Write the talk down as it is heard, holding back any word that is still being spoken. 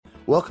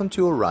Welcome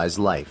to Arise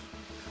Life,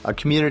 a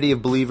community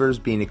of believers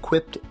being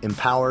equipped,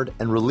 empowered,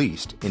 and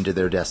released into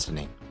their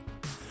destiny.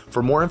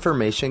 For more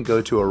information,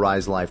 go to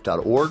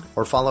ariselife.org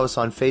or follow us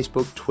on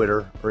Facebook,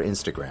 Twitter, or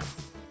Instagram.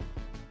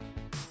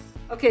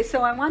 Okay,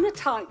 so I want to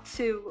talk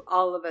to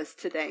all of us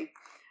today.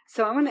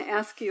 So I want to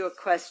ask you a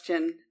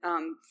question.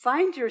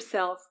 Find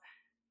yourself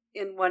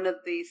in one of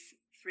these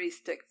three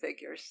stick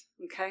figures,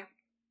 okay?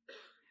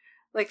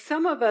 Like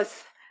some of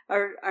us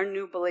are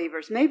new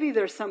believers. Maybe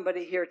there's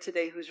somebody here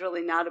today who's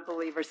really not a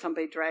believer.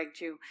 Somebody dragged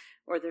you,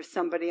 or there's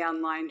somebody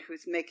online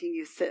who's making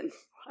you sit and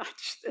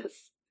watch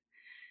this.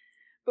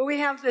 But we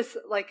have this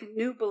like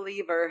new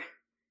believer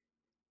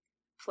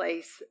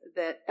place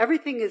that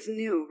everything is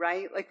new,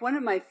 right? Like one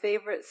of my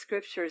favorite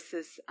scriptures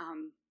is,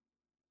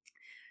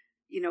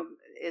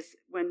 is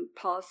when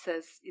Paul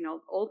says,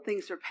 old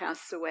things are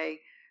passed away,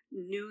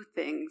 new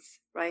things,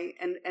 right?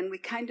 And we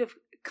kind of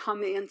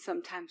come in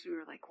sometimes we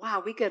were like, wow,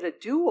 we get a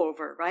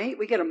do-over, right?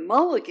 We get a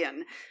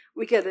mulligan.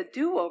 We get a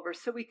do-over.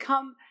 So we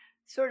come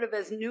sort of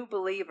as new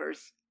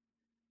believers.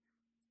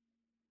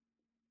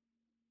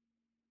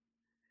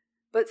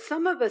 But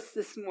some of us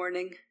this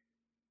morning,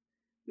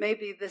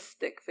 maybe this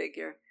stick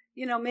figure,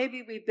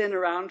 maybe we've been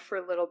around for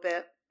a little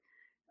bit.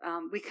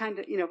 We kind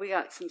of, we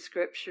got some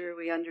scripture.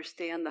 We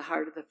understand the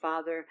heart of the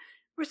Father.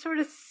 We're sort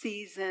of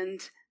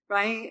seasoned,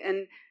 right?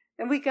 And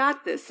we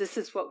got this. This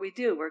is what we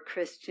do. We're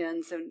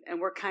Christians, and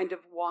we're kind of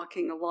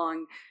walking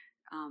along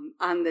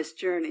on this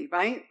journey,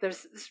 right?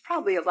 There's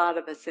probably a lot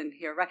of us in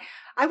here, right?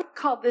 I would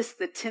call this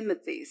the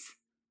Timothys,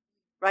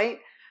 right?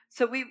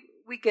 So we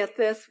get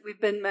this.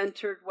 We've been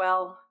mentored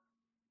well.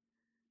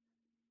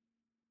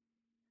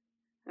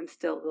 I'm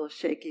still a little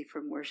shaky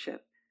from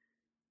worship.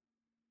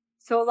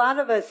 So a lot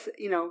of us,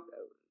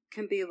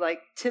 can be like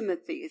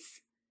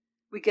Timothys.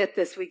 We get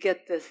this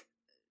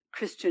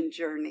Christian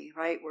journey,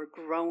 right? We're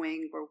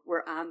growing,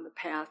 we're on the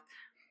path.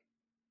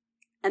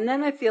 And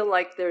then I feel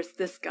like there's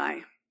this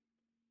guy.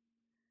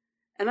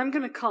 And I'm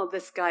going to call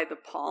this guy the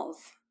Pauls.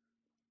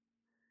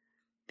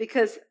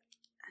 Because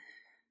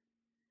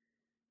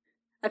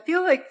I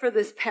feel like for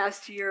this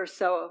past year or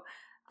so,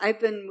 I've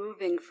been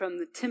moving from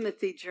the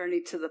Timothy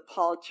journey to the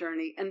Paul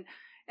journey.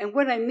 And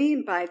what I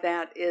mean by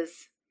that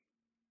is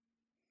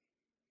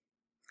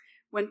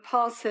when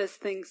Paul says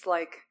things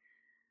like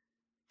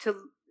to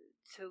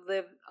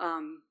live,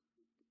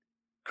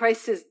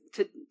 Christ is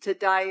to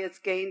die is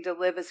gain, to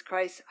live is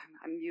Christ.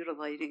 I'm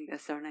mutilating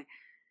this, aren't I?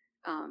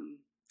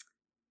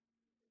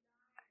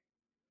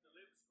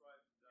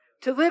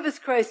 To live is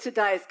Christ, to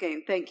die is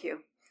gain. Thank you.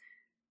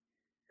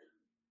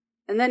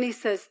 And then he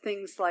says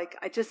things like,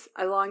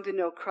 I long to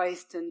know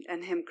Christ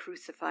and him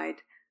crucified.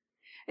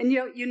 And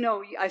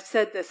I've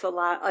said this a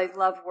lot. I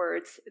love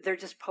words. They're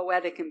just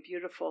poetic and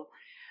beautiful.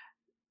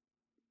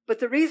 But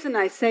the reason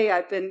I say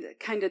I've been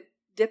kind of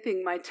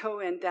dipping my toe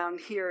in down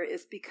here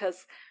is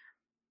because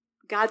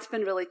God's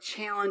been really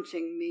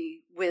challenging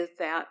me with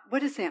that.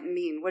 What does that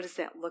mean? What does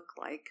that look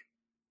like?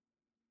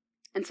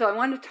 And so I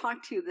want to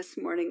talk to you this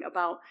morning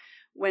about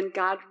when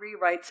God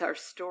rewrites our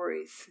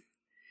stories.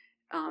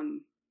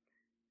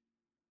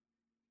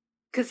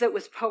 Because it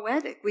was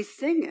poetic. We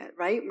sing it,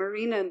 right?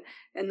 Marina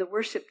and the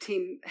worship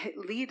team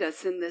lead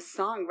us in this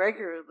song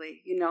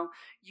regularly.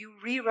 You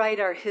rewrite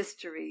our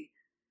history.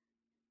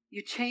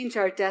 You change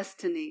our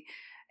destiny.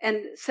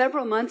 And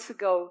several months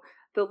ago,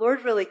 the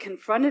Lord really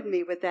confronted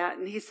me with that.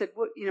 And he said,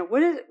 what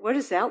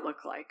does that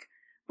look like?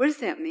 What does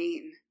that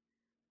mean?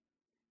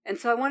 And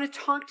so I want to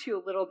talk to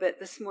you a little bit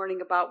this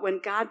morning about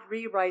when God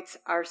rewrites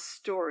our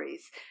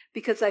stories.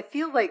 Because I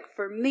feel like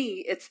for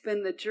me, it's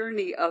been the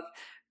journey of,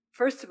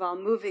 first of all,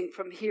 moving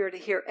from here to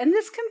here. And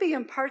this can be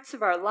in parts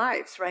of our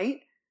lives, right?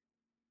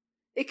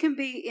 It can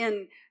be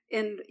in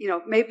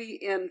maybe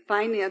in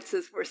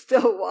finances, we're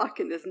still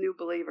walking as new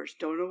believers.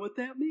 Don't know what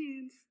that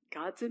means.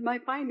 God's in my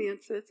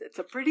finances. It's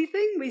a pretty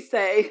thing we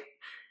say.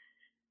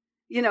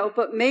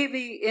 But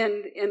maybe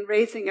in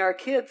raising our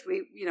kids,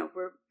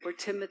 we're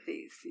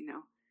Timothys,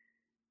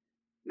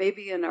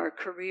 Maybe in our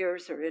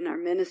careers or in our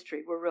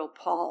ministry, we're real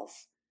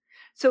Pauls.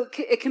 So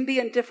it can be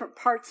in different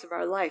parts of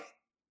our life.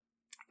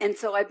 And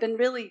so I've been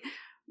really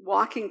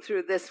walking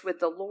through this with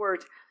the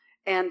Lord,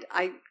 and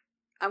I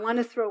want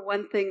to throw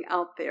one thing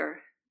out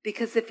there,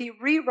 because if he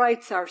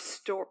rewrites our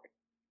story,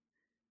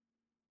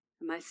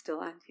 am I still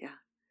on? Yeah.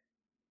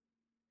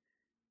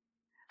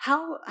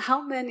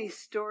 How many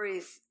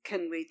stories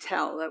can we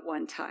tell at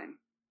one time?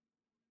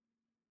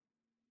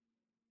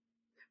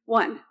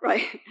 One,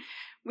 right?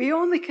 We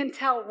only can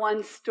tell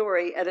one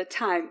story at a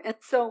time. And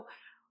so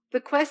the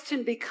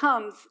question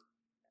becomes,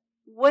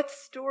 what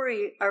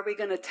story are we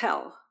going to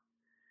tell?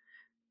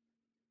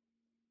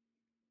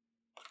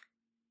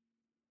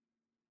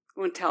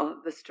 We want to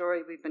tell the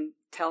story we've been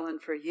telling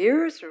for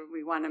years, or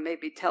we want to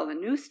maybe tell a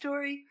new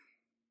story.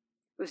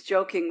 I was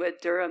joking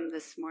with Durham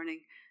this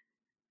morning.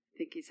 I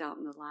think he's out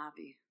in the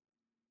lobby.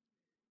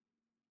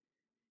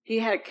 He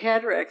had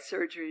cataract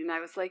surgery, and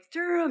I was like,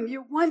 Durham,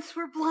 you once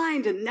were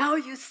blind, and now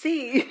you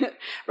see,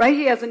 right?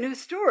 He has a new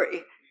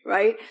story,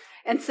 right?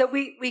 And so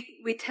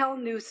we tell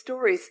new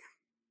stories.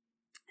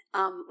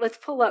 Let's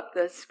pull up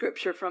the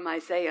scripture from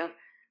Isaiah.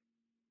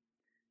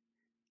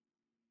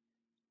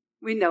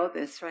 We know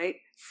this, right?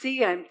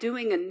 See, I'm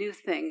doing a new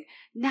thing.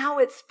 Now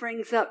it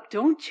springs up.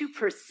 Don't you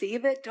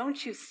perceive it?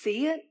 Don't you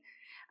see it?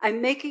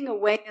 I'm making a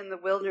way in the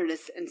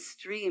wilderness and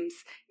streams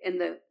in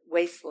the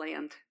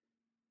wasteland.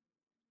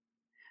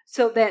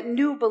 So that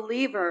new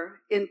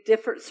believer in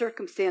different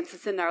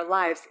circumstances in our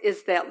lives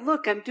is that,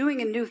 look, I'm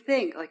doing a new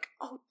thing. Like,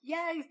 oh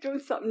yeah, he's doing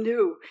something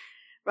new,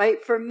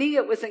 right? For me,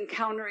 it was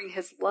encountering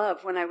his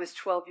love when I was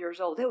 12 years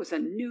old. It was a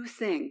new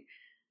thing.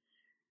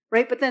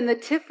 Right, but then the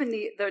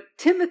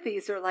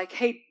Timothys are like,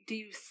 hey, do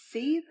you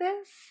see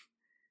this?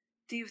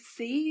 Do you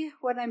see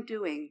what I'm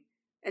doing?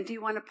 And do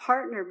you want to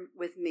partner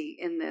with me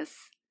in this?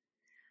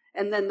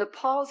 And then the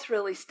Pauls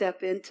really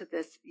step into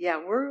this.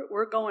 Yeah,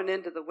 we're going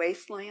into the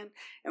wasteland,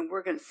 and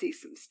we're going to see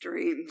some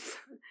streams.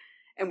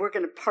 And we're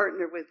going to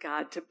partner with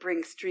God to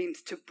bring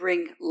streams, to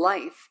bring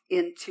life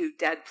into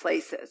dead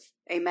places.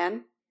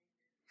 Amen?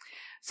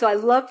 So I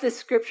love this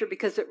scripture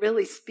because it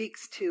really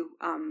speaks to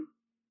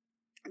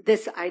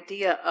this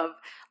idea of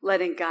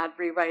letting God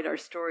rewrite our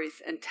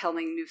stories and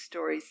telling new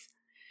stories.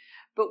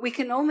 But we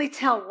can only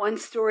tell one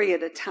story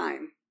at a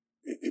time.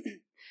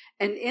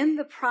 And in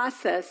the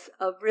process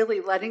of really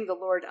letting the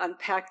Lord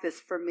unpack this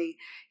for me,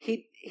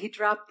 he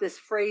dropped this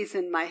phrase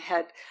in my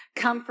head,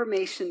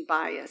 confirmation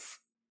bias.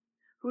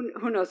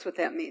 Who knows what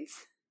that means?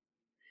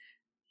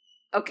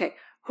 Okay,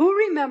 who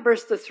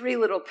remembers the 3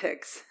 little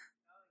pigs?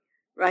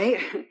 Right?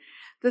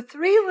 The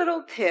 3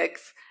 little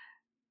pigs,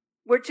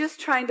 we're just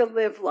trying to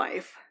live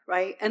life,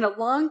 right? And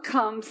along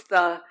comes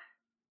the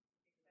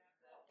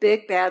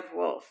big bad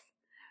wolf.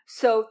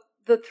 So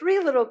the 3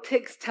 little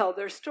pigs tell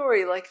their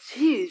story like,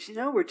 geez,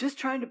 we're just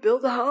trying to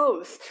build a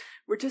house.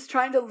 We're just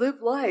trying to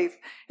live life.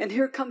 And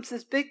here comes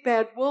this big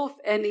bad wolf,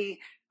 and he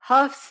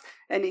huffs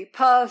and he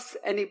puffs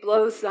and he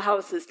blows the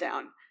houses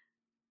down.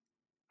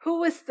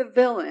 Who was the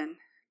villain?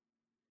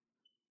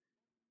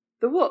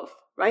 The wolf,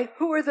 right?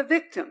 Who are the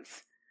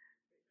victims?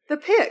 The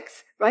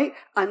pigs, right?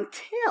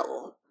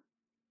 Until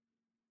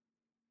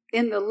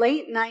in the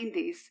late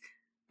 90s,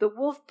 the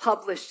wolf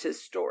published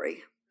his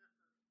story.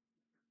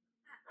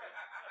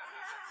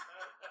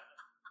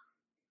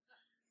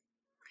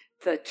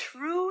 The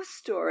true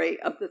story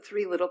of the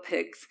 3 little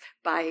pigs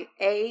by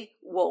A.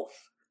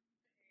 Wolf.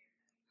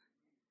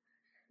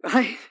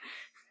 Right?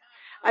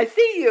 I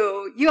see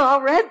you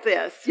all read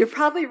this. You're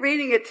probably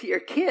reading it to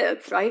your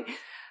kids, right?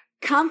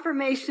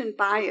 Confirmation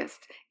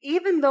biased.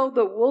 Even though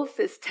the wolf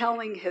is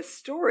telling his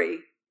story,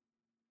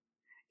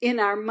 in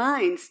our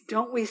minds,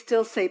 don't we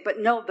still say, but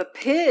no, the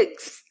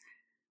pigs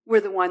were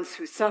the ones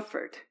who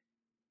suffered.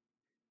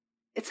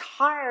 It's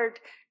hard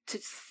to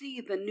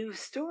see the new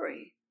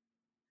story.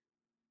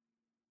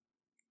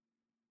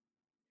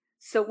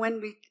 So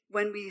when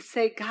we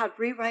say, God,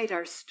 rewrite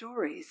our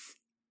stories,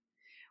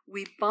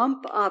 we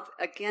bump up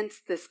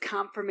against this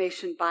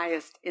confirmation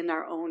bias in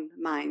our own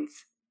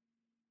minds.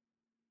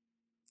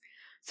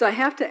 So I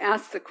have to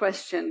ask the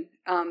question,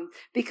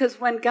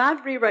 because when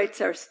God rewrites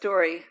our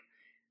story,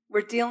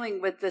 we're dealing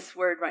with this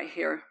word right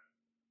here.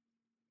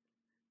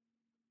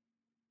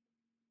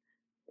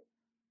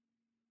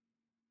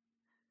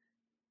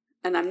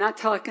 And I'm not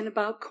talking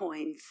about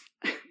coins.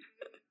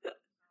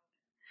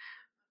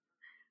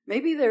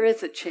 Maybe there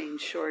is a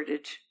change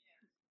shortage.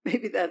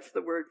 Maybe that's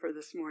the word for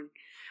this morning.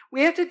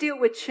 We have to deal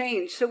with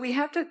change. So we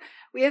have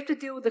to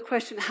deal with the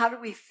question, how do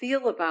we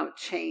feel about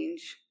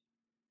change?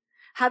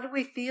 How do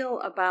we feel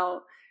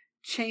about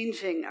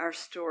changing our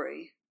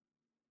story?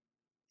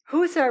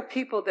 Who's our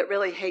people that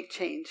really hate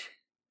change?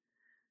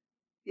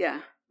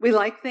 Yeah, we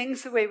like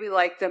things the way we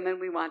like them,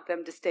 and we want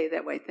them to stay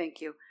that way.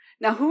 Thank you.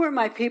 Now, who are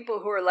my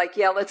people who are like,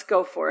 yeah, let's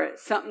go for it.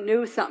 Something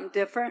new, something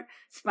different,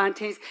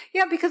 spontaneous.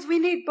 Yeah, because we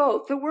need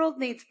both. The world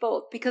needs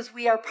both because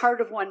we are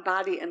part of one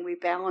body and we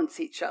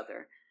balance each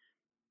other.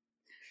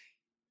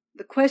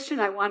 The question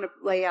I want to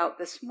lay out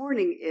this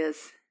morning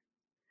is,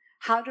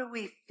 how do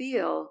we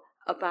feel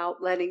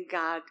about letting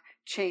God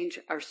change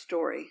our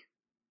story?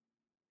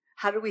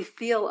 How do we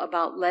feel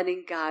about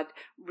letting God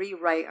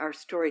rewrite our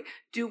story?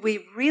 Do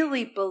we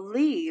really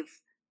believe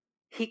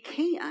He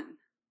can?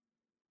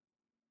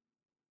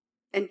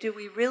 And do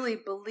we really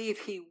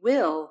believe He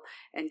will?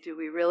 And do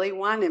we really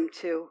want Him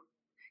to?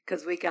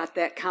 Because we got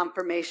that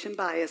confirmation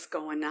bias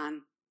going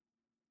on.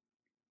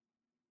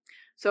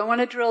 So I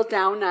want to drill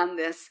down on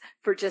this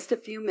for just a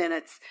few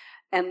minutes.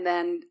 And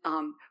then,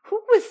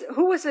 who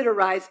was at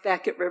Arise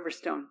back at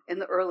Riverstone in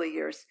the early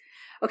years?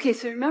 Okay,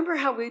 so remember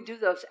how we do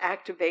those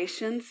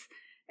activations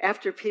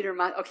after Peter?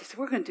 Okay, so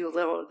we're going to do a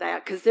little of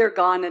that because they're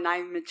gone and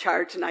I'm in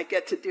charge and I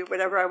get to do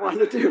whatever I want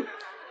to do.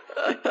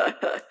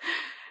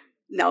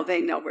 No,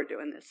 they know we're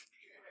doing this.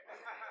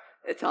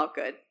 It's all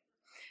good.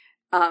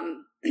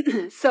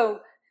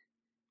 So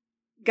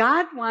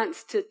God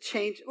wants to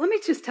change. Let me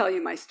just tell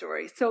you my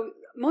story. So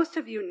most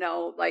of you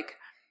know, like,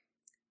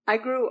 I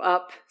grew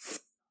up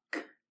stuck.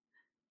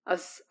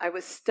 I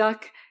was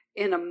stuck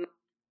in a...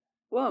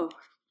 Whoa.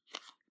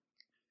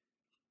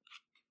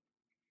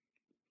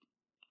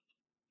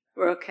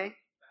 We're okay?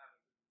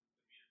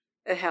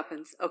 It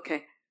happens.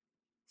 Okay.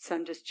 So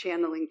I'm just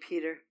channeling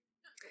Peter.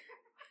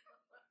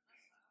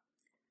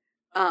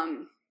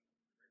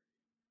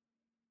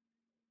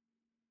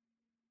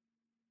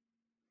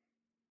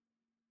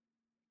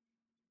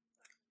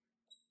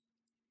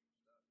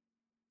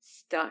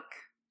 Stuck.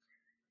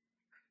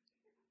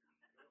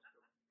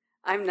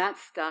 I'm not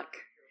stuck.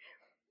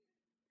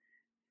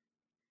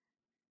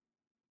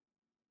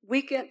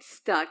 We get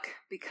stuck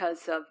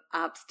because of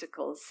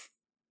obstacles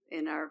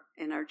in our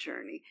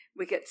journey.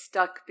 We get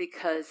stuck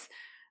because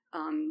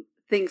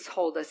things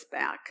hold us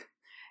back.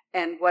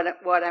 And what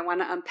I want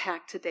to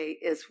unpack today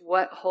is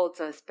what holds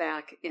us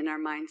back in our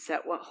mindset,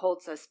 what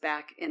holds us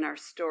back in our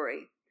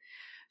story.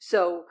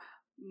 So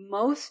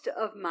most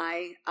of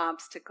my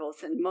obstacles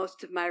and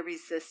most of my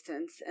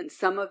resistance, and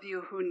some of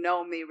you who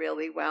know me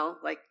really well,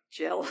 like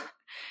Jill,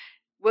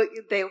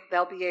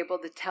 they'll be able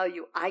to tell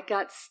you, I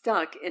got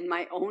stuck in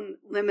my own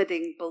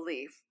limiting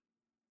belief.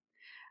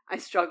 I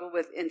struggled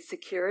with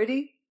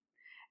insecurity,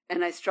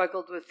 and I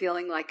struggled with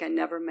feeling like I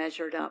never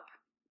measured up.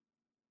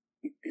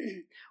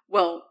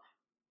 Well,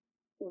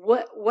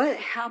 what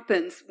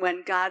happens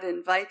when God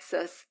invites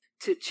us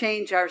to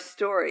change our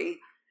story?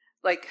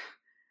 Like,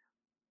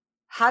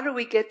 how do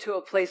we get to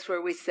a place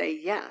where we say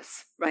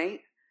yes, right?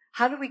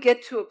 How do we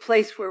get to a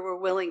place where we're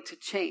willing to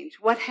change?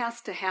 What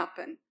has to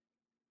happen?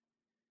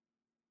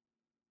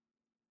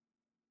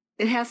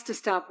 It has to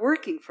stop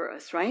working for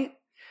us, right?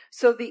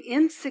 So the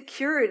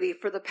insecurity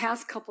for the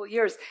past couple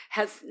years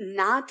has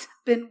not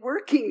been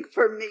working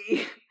for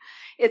me.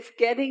 It's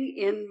getting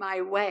in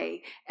my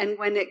way. And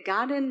when it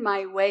got in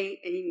my way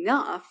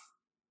enough,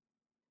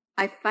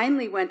 I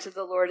finally went to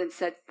the Lord and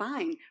said,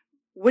 fine,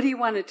 what do you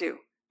want to do?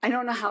 I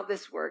don't know how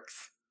this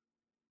works.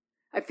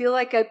 I feel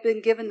like I've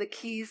been given the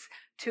keys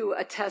to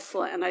a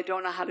Tesla and I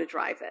don't know how to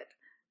drive it,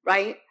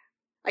 right?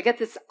 I get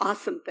this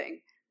awesome thing.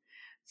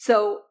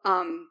 So,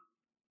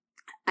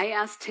 I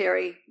asked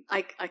Terry,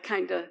 I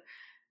kind of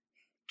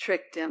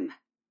tricked him.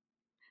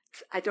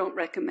 I don't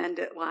recommend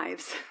it,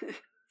 wives.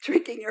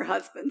 Tricking your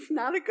husband's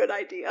not a good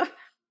idea.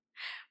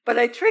 But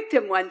I tricked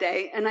him one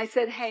day and I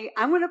said, hey,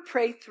 I want to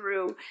pray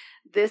through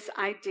this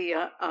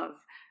idea of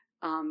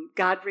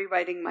God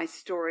rewriting my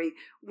story.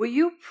 Will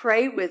you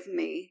pray with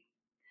me?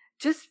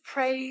 Just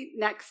pray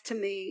next to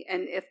me.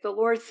 And if the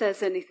Lord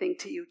says anything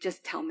to you,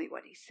 just tell me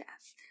what he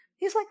says.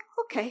 He's like,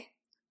 okay.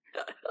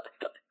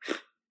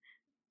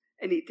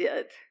 And he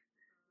did.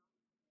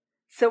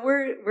 So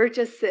we're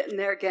just sitting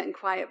there getting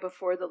quiet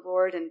before the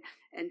Lord, and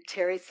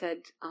Terry said,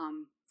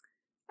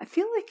 I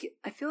feel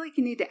like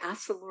you need to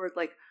ask the Lord,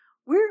 like,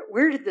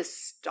 where did this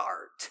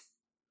start?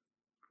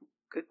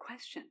 Good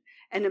question.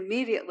 And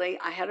immediately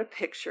I had a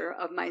picture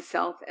of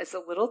myself as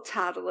a little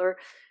toddler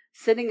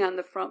sitting on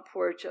the front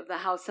porch of the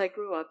house I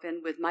grew up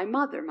in with my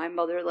mother. My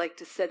mother liked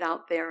to sit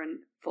out there and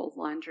fold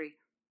laundry,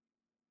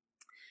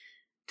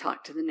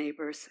 talk to the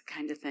neighbors,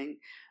 kind of thing.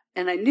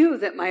 And I knew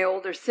that my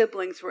older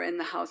siblings were in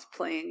the house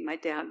playing. My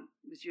dad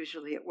was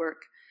usually at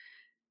work.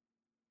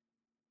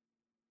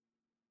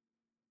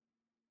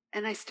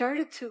 And I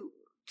started to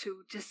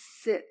just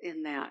sit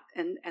in that.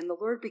 And the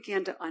Lord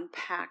began to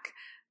unpack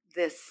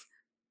this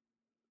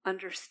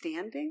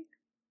understanding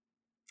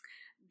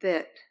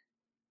that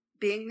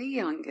being the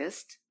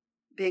youngest,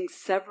 being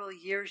several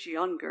years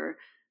younger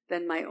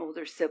than my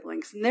older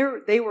siblings, and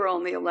they were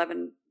only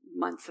 11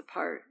 months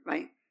apart,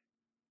 right?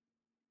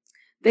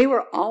 They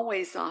were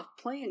always off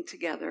playing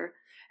together,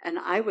 and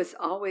I was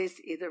always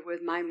either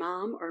with my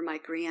mom or my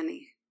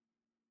granny.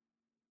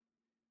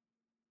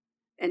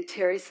 And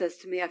Terry says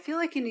to me, I feel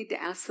like you need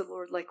to ask the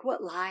Lord, like,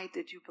 what lie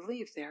did you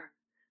believe there?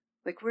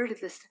 Like, where did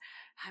this...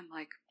 I'm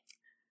like,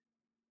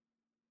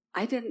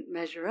 I didn't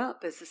measure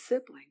up as a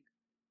sibling.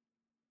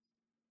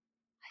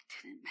 I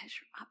didn't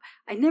measure up.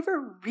 I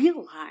never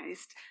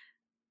realized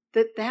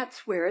that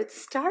that's where it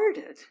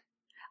started.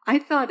 I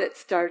thought it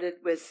started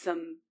with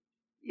some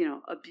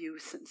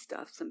abuse and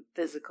stuff, some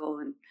physical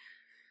and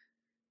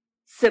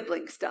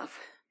sibling stuff.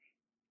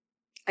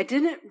 I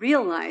didn't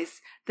realize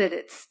that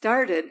it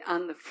started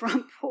on the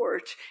front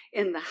porch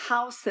in the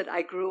house that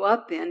I grew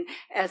up in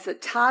as a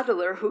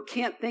toddler who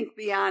can't think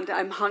beyond,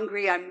 I'm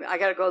hungry, I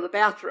got to go to the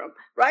bathroom,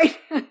 right?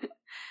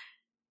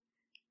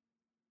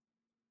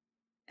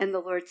 And the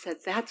Lord said,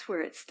 that's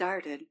where it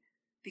started,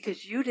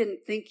 because you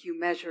didn't think you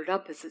measured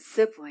up as a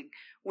sibling.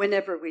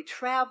 Whenever we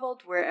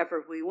traveled,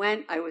 wherever we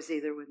went, I was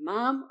either with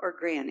mom or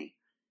granny.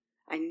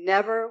 I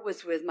never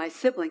was with my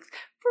siblings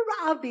for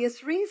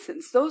obvious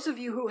reasons. Those of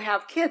you who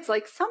have kids,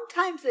 like,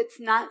 sometimes it's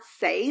not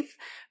safe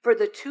for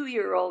the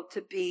 2-year-old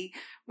to be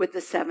with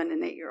the 7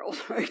 and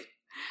 8-year-old, right?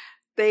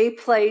 They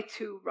play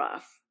too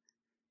rough.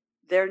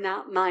 They're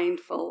not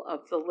mindful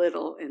of the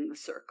little in the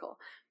circle.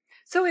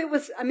 So it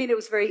was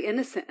very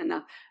innocent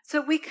enough.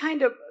 So we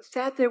kind of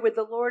sat there with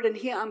the Lord, and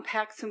he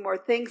unpacked some more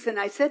things. And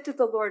I said to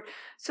the Lord,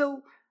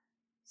 so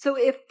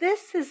if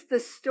this is the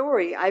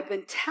story I've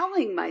been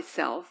telling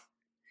myself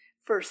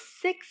for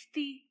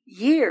 60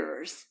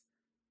 years,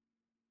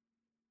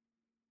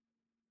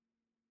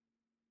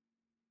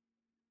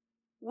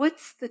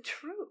 what's the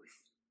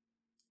truth?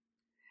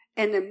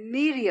 And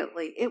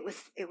immediately, it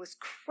was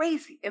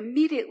crazy.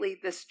 Immediately,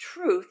 this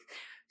truth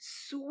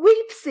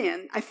sweeps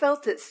in. I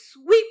felt it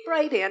sweep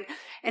right in.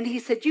 And he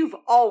said, you've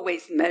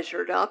always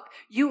measured up.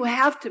 You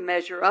have to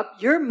measure up.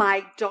 You're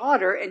my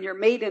daughter and you're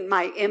made in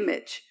my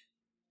image.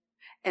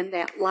 And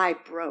that lie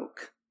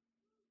broke.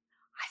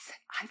 I said,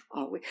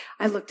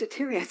 I looked at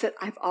Terry. I said,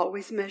 I've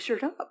always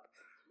measured up.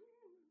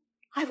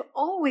 I've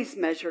always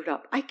measured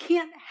up. I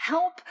can't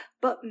help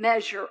but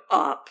measure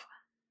up.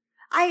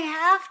 I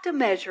have to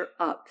measure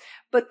up.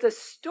 But the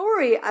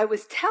story I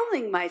was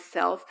telling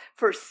myself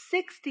for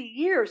 60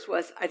 years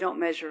was, I don't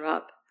measure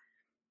up.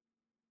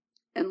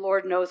 And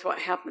Lord knows what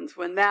happens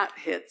when that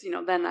hits.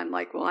 Then I'm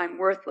like, well, I'm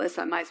worthless.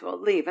 I might as well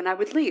leave. And I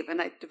would leave.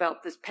 And I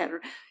developed this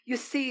pattern. You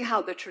see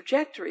how the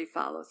trajectory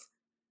follows.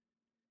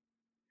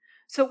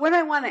 So what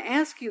I want to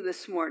ask you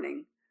this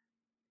morning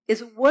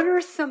is, what are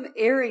some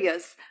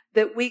areas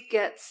that we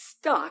get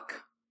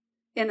stuck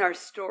in our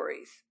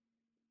stories?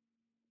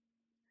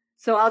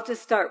 So I'll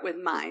just start with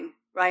mine,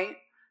 right?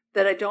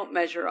 That I don't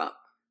measure up.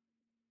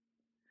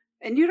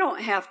 And you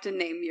don't have to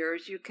name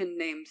yours. You can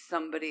name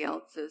somebody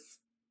else's.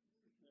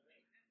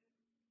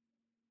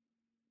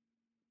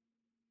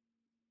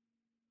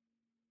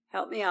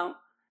 Help me out.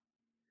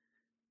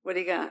 What do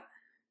you got?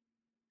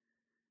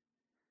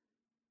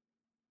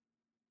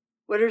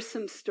 What are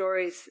some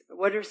stories?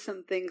 What are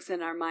some things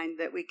in our mind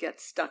that we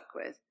get stuck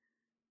with?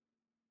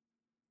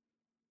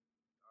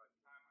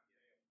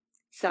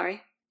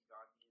 Sorry?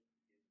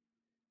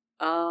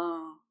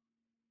 Oh.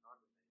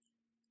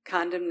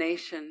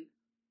 Condemnation.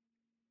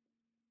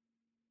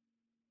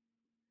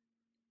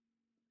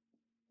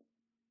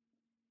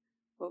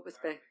 What was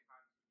back?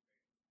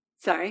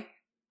 Sorry?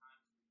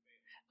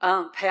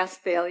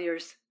 Past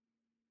failures.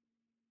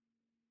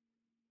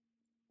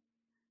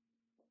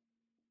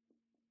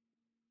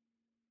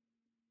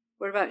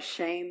 What about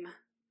shame?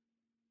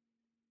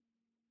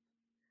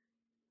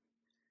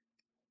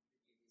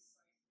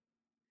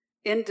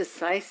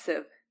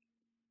 Indecisive.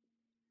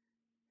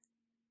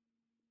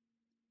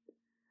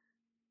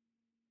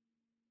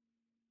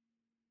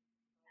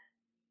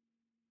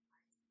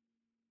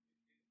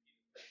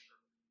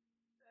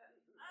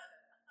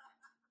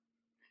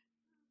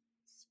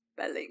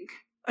 Spelling.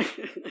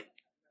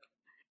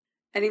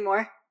 Any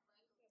more?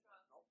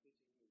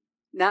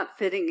 Not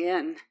fitting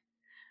in.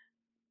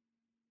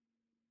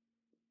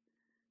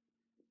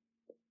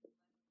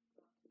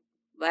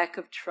 Lack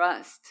of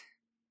trust.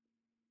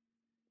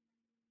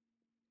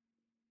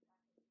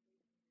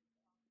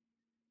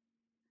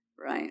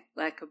 Right,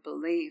 lack of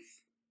belief.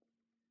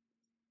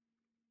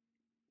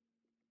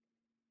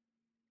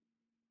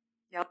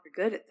 Y'all are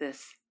good at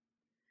this.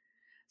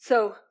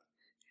 So,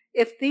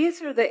 if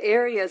these are the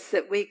areas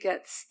that we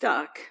get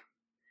stuck,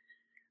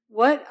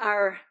 what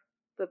are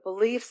the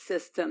belief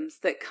systems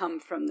that come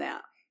from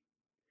that?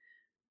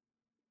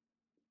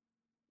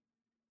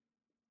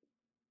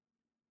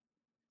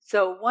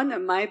 So one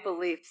of my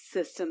belief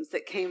systems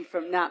that came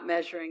from not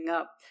measuring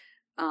up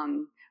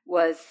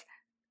was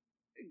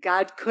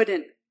God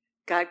couldn't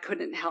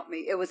help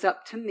me. It was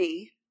up to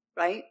me,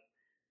 right?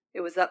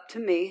 It was up to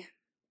me.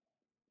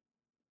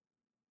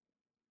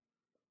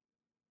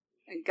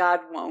 And God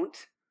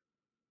won't.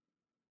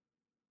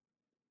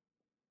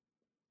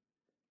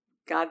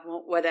 God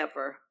won't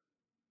whatever.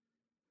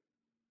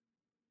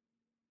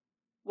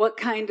 What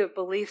kind of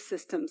belief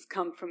systems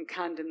come from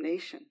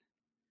condemnation?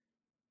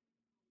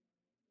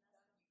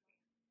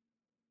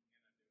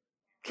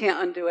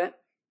 Can't undo it.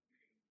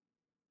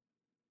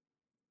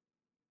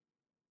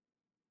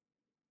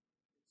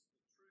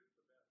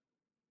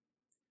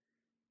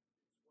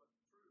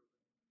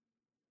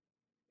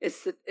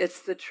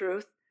 It's the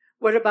truth.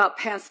 What about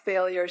past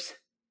failures?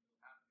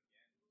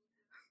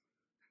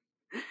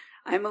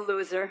 I'm a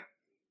loser.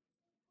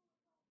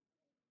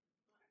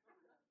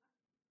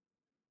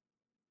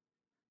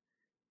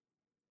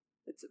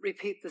 Let's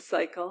repeat the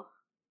cycle.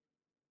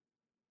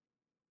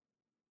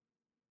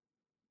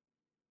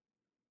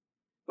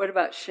 What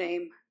about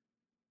shame?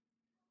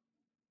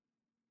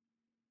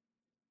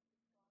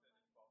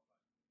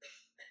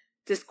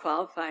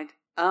 Disqualified.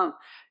 Oh,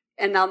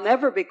 and I'll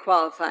never be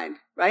qualified,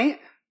 right?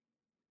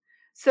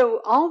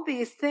 So all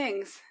these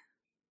things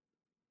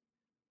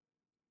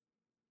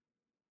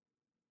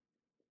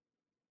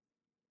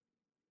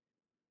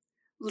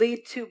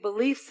lead to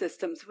belief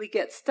systems. We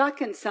get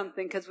stuck in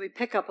something because we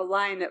pick up a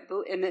line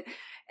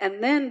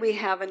and then we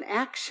have an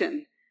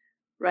action,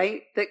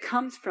 right, that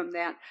comes from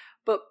that.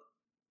 But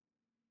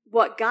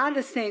what God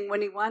is saying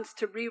when He wants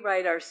to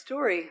rewrite our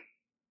story,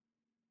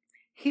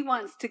 He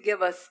wants to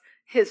give us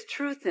His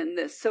truth in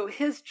this. So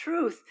His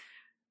truth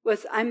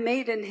was, I'm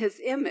made in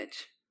His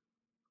image.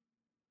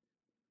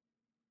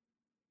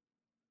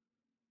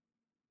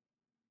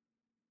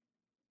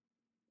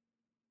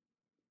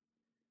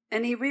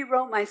 And He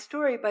rewrote my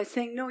story by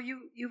saying, no,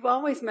 you've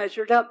always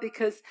measured up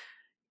because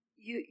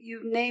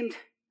you've named,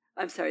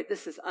 I'm sorry,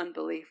 this is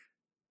unbelief.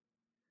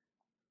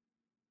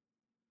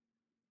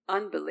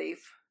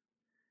 Unbelief.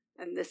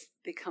 And this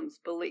becomes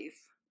belief.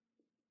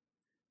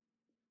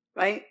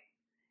 Right?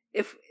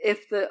 If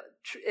the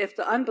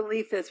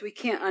unbelief is we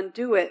can't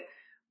undo it,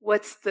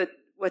 what's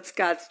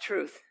God's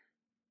truth?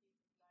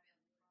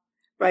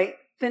 Right?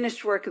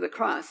 Finished work of the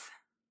cross.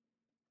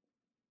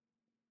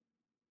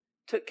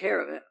 Took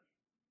care of it.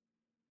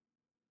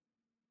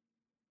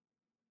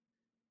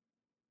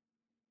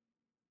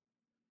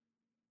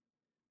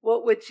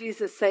 What would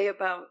Jesus say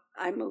about,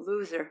 I'm a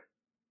loser?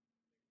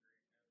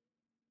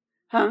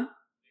 Huh?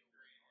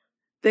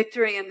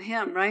 Victory in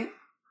him, right?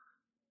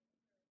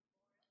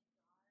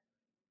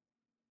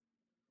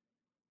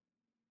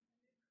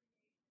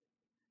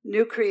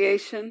 New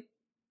creation.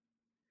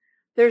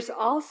 There's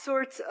all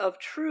sorts of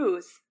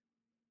truths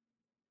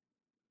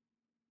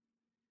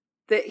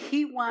that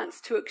he wants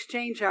to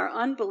exchange our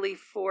unbelief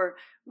for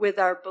with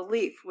our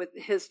belief, with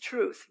his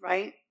truth,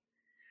 right?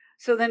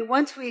 So then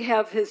once we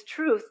have his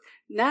truth,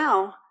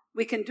 now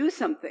we can do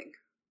something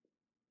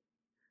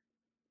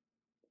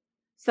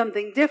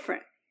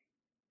different.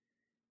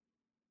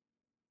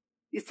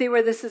 You see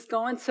where this is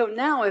going? So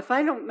now if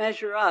I don't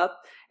measure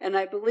up and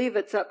I believe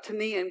it's up to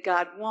me and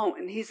God won't,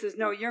 and he says,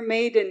 no, you're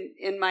made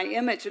in my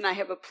image and I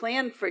have a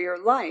plan for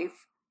your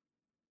life.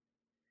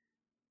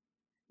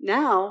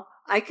 Now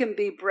I can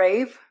be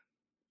brave.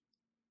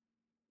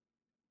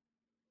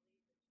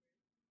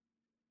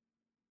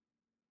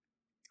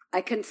 I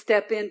can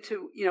step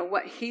into,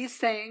 what he's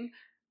saying,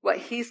 what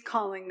he's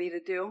calling me to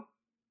do.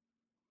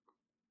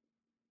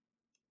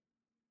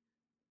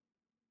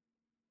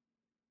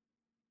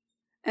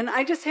 And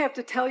I just have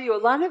to tell you,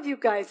 a lot of you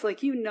guys,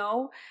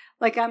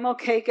 I'm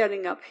okay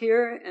getting up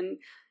here and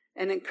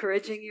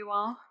encouraging you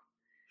all,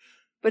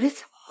 but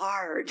it's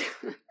hard.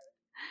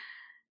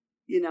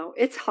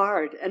 It's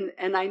hard.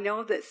 And I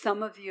know that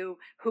some of you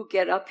who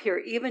get up here,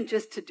 even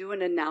just to do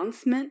an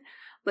announcement,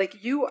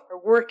 you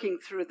are working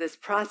through this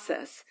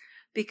process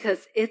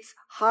because it's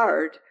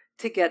hard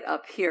to get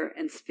up here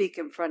and speak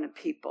in front of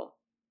people.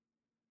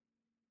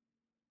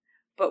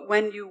 But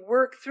when you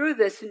work through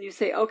this and you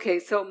say, okay,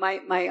 so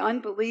my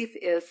unbelief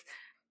is,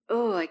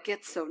 I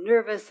get so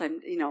nervous.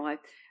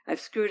 I've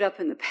screwed up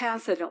in the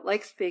past. I don't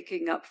like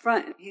speaking up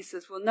front. And he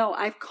says, well, no,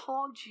 I've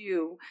called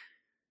you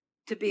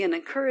to be an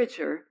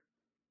encourager.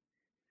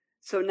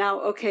 So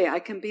now, okay, I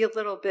can be a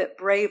little bit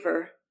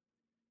braver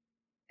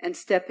and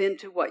step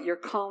into what you're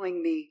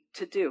calling me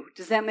to do.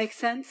 Does that make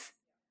sense?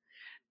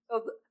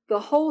 So the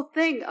whole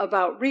thing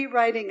about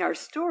rewriting our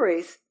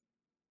stories,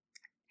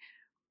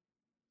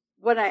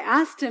 what I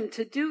asked him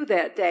to do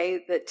that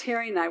day that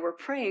Terry and I were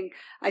praying,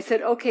 I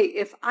said, okay,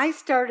 if I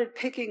started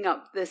picking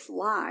up this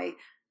lie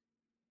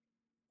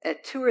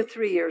at 2 or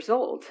 3 years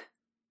old,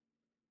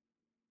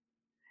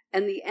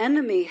 and the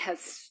enemy has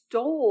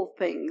stole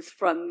things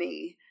from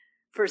me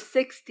for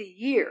 60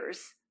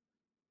 years,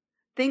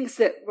 things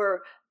that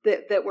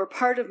were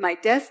part of my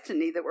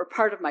destiny, that were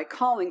part of my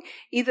calling,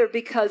 either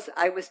because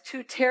I was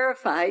too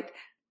terrified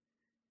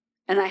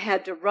and I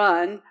had to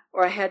run,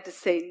 or I had to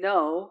say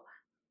no,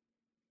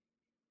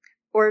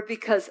 or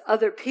because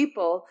other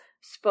people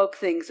spoke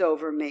things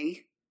over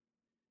me.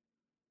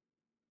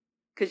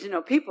 Because,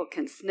 people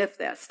can sniff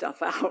that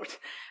stuff out.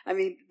 I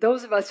mean,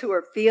 those of us who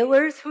are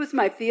feelers, who's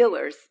my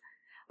feelers?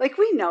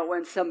 We know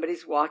when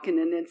somebody's walking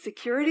in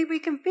insecurity, we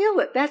can feel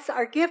it. That's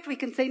our gift. We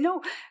can say,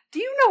 no, do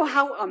you know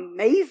how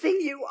amazing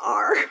you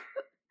are?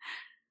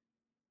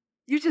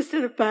 You just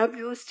did a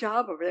fabulous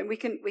job over there. And we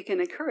can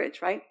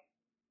encourage, right?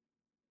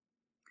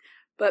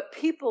 But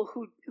people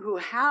who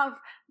have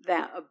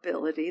that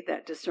ability,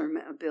 that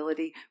discernment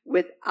ability,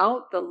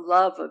 without the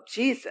love of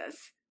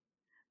Jesus,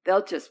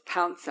 they'll just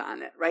pounce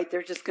on it, right?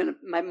 They're just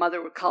my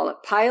mother would call it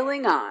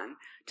piling on,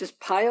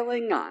 just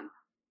piling on.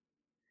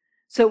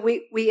 So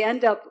we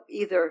end up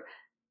either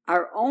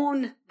our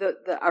own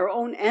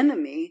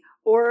enemy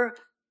or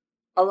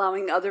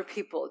allowing other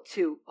people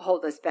to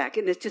hold us back.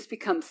 And it just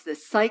becomes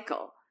this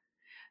cycle.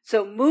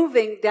 So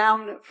moving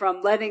down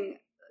from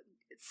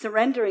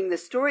surrendering the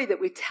story that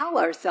we tell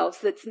ourselves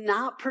that's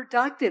not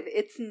productive,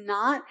 it's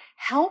not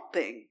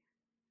helping,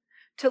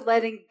 to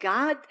letting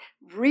God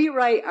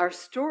rewrite our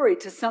story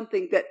to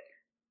something that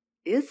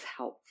is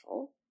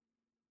helpful,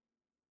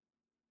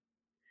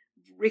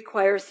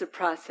 requires the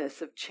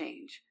process of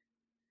change.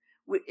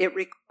 It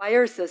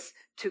requires us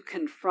to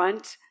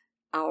confront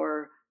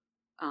our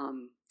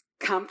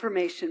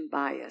confirmation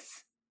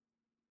bias.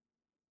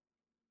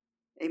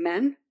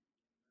 Amen?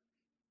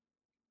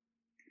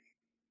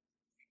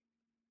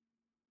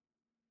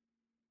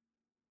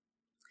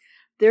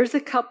 There's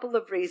a couple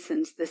of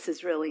reasons this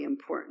is really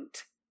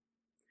important.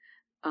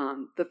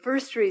 The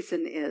first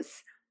reason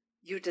is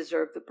you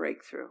deserve the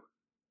breakthrough,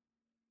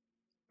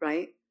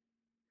 right?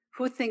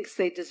 Who thinks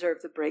they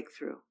deserve the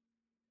breakthrough?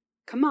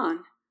 Come on.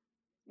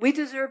 We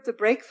deserve the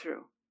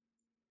breakthrough.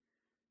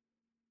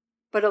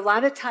 But a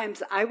lot of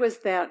times I was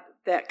that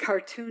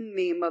cartoon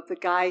meme of the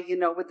guy,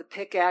 with the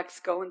pickaxe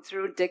going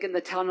through, digging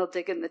the tunnel,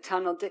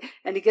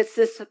 and he gets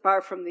this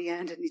far from the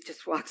end and he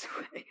just walks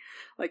away.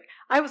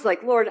 I was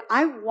like, Lord,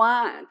 I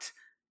want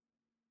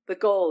the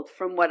gold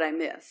from what I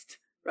missed,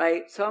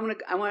 right? So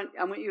I want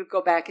you to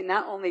go back and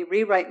not only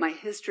rewrite my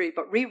history,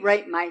 but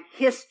rewrite my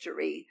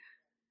history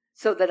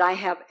so that I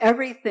have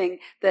everything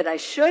that I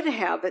should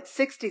have at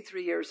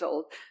 63 years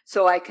old,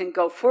 so I can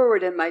go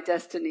forward in my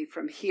destiny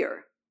from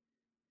here.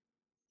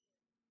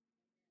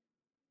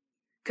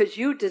 Because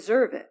you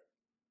deserve it.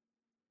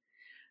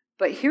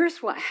 But here's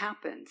what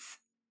happens.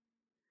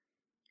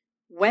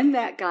 When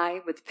that guy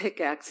with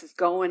pickaxe is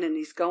going and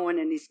he's going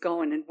and he's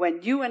going, and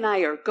when you and I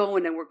are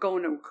going and we're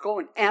going and we're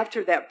going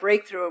after that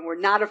breakthrough, and we're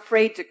not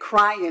afraid to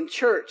cry in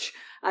church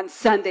on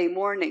Sunday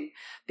morning,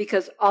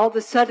 because all of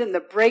a sudden the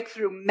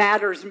breakthrough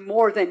matters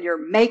more than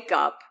your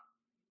makeup.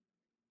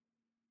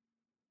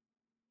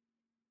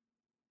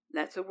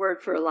 That's a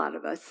word for a lot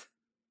of us.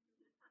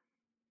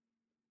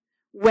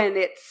 When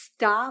it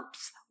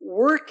stops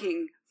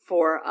working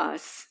for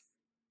us,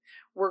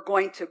 we're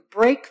going to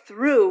break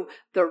through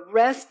the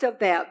rest of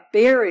that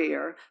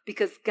barrier,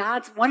 because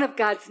one of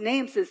God's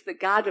names is the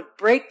God of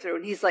breakthrough.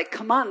 And he's like,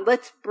 come on,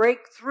 let's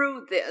break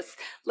through this.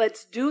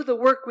 Let's do the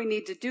work we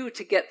need to do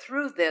to get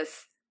through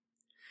this.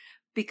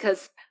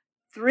 Because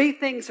 3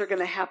 things are going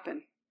to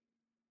happen.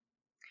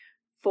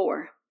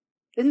 4.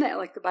 Isn't that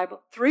like the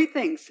Bible? 3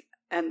 things.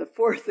 And the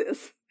 4th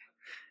is.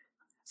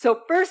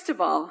 So first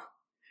of all,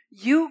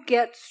 you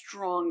get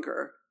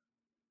stronger.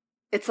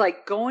 It's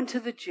like going to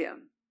the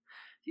gym.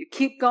 You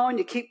keep going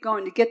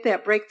to get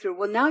that breakthrough.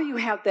 Well, now you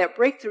have that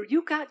breakthrough.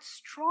 You got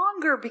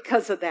stronger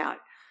because of that.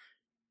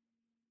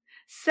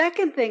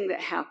 Second thing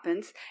that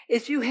happens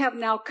is you have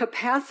now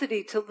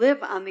capacity to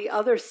live on the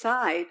other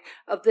side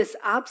of this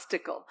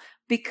obstacle.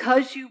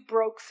 Because you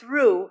broke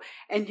through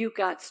and you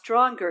got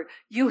stronger,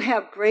 you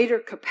have greater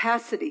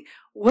capacity.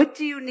 What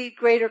do you need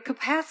greater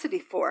capacity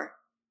for?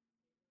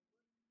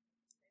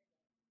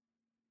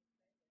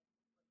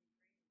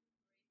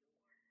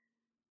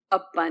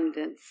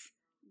 Abundance.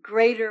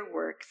 Greater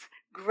works,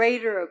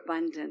 greater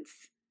abundance,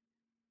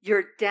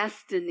 your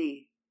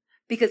destiny.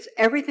 Because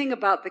everything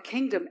about the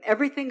kingdom,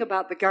 everything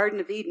about the Garden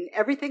of Eden,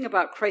 everything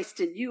about Christ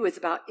in you is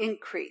about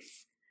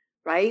increase,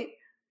 right?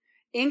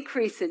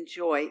 Increase in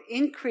joy,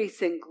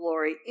 increase in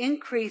glory,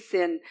 increase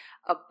in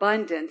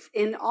abundance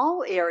in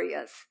all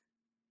areas,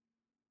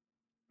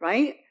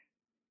 right?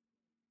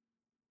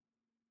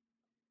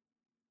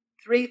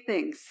 3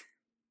 things.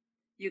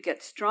 You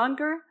get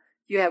stronger.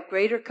 You have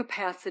greater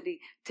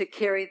capacity to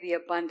carry the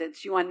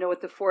abundance. You want to know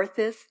what the 4th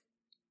is?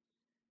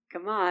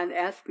 Come on,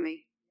 ask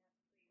me.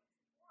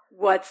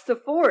 What's the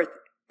 4th?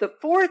 The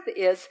 4th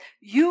is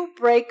you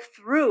break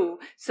through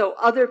so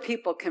other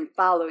people can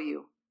follow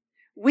you.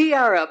 We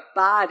are a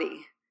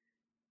body.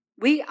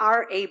 We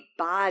are a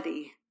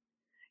body.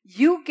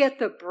 You get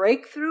the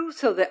breakthrough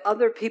so that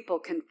other people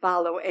can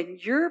follow, and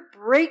your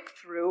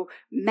breakthrough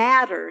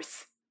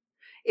matters.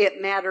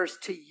 It matters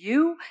to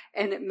you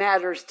and it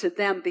matters to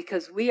them,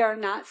 because we are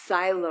not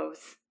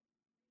silos.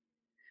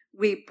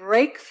 We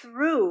break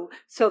through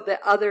so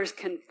that others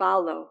can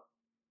follow.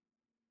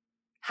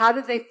 How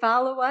do they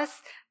follow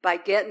us? By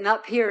getting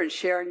up here and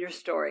sharing your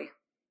story.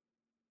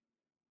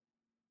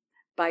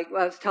 I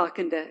was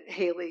talking to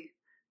Haley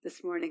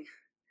this morning.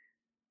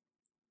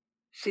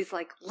 She's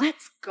like,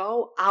 let's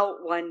go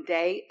out one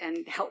day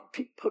and help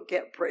people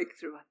get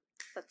breakthrough.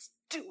 Let's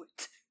do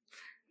it.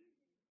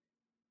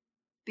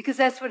 Because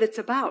that's what it's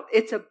about.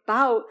 It's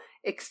about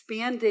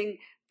expanding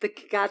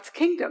God's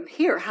kingdom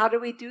here. How do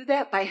we do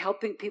that? By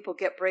helping people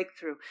get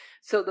breakthrough.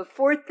 So the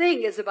 4th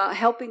thing is about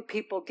helping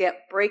people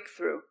get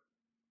breakthrough.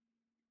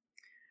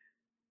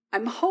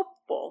 I'm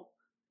hopeful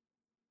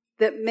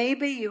that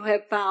maybe you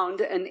have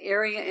found an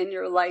area in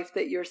your life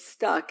that you're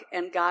stuck,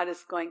 and God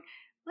is going,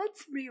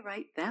 let's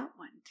rewrite that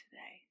one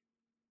today.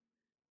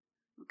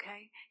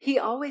 Okay? He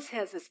always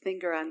has his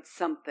finger on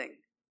something.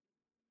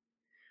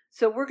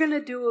 So we're going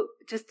to do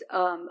just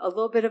a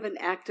little bit of an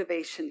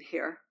activation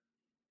here.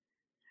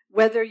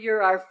 Whether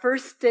you're our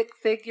first stick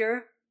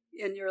figure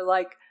and you're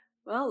like,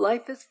 well,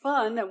 life is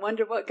fun, I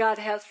wonder what God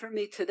has for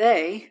me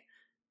today.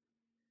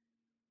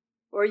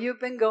 Or you've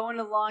been going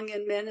along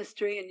in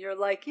ministry and you're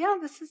like, yeah,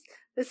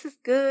 this is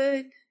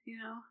good,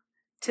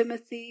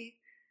 Timothy,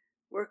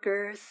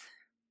 workers.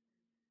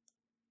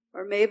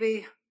 Or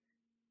maybe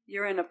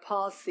you're in a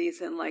pause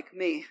season like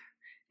me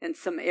in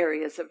some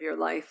areas of your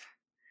life.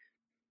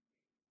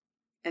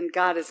 And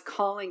God is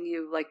calling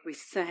you, like we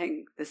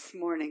sang this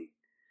morning.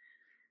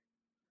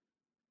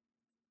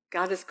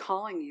 God is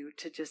calling you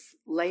to just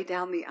lay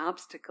down the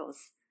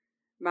obstacles.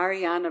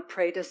 Mariana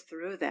prayed us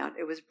through that.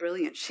 It was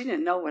brilliant. She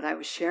didn't know what I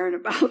was sharing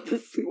about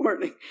this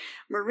morning.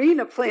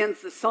 Marina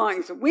plans the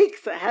songs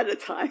weeks ahead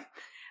of time,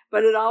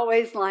 but it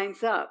always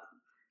lines up.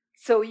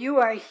 So you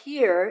are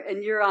here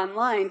and you're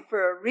online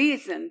for a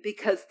reason,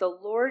 because the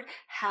Lord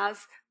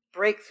has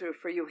breakthrough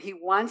for you. He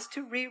wants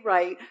to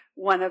rewrite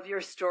one of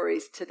your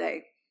stories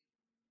today.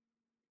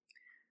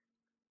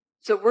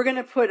 So we're going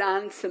to put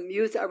on some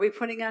music. Are we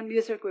putting on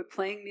music? We're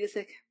playing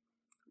music?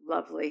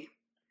 Lovely.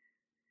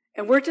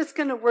 And we're just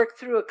going to work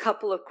through a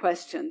couple of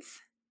questions.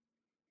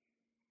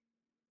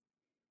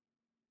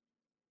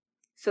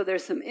 So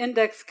there's some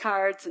index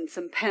cards and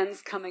some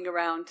pens coming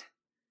around.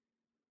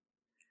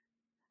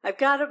 I've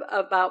got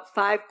about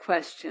 5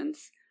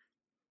 questions.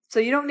 So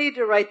you don't need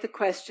to write the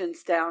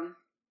questions down.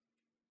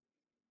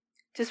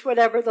 Just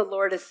whatever the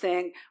Lord is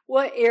saying.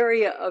 What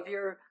area of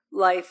your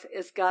life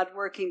is God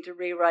working to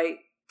rewrite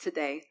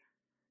today?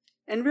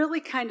 And really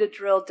kind of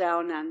drill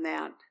down on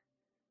that.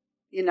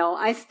 You know,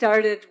 I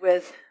started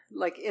with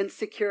like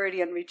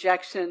insecurity and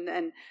rejection,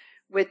 and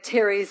with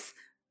Terry's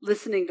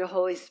listening to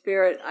Holy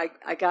Spirit,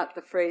 I got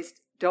the phrase,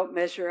 don't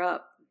measure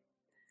up.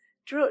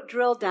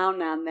 Drill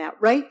down on that.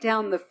 Write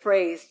down the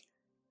phrase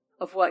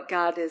of what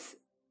God is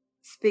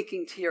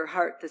speaking to your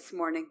heart this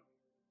morning.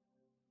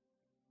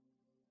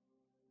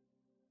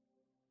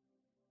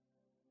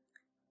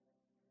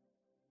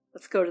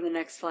 Let's go to the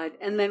next slide.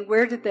 And then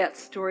where did that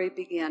story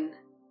begin?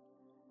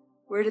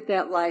 Where did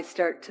that lie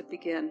start to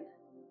begin?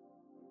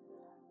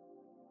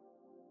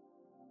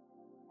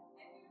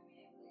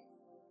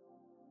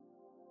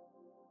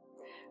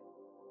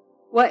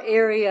 What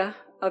area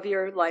of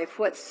your life,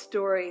 what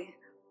story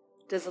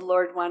does the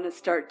Lord want to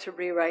start to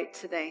rewrite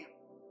today?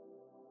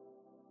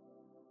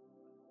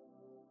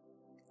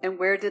 And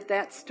where did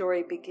that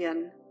story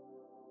begin?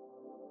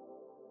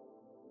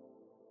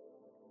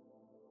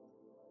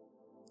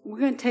 We're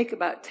going to take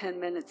about 10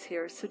 minutes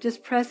here, so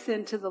just press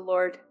into the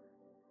Lord.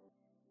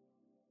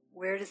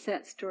 Where does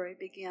that story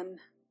begin?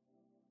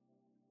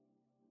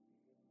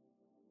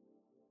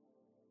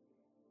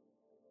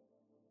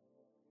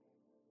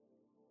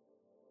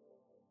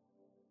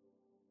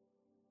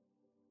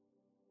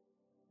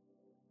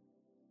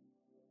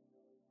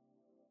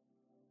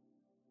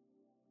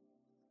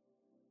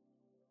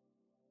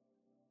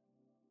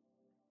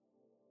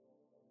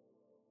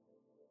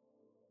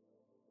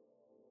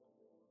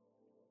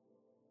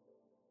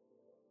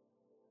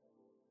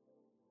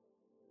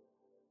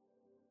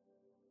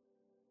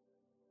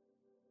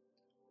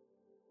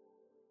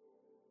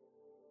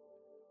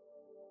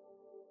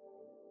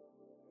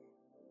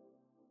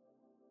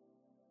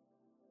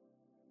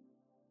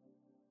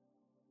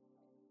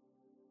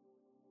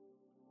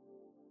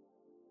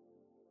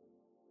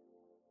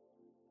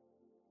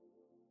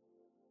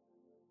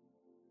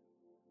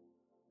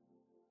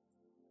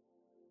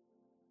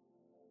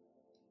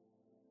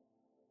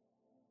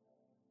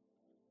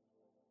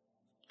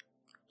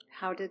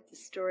 How did the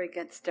story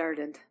get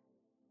started?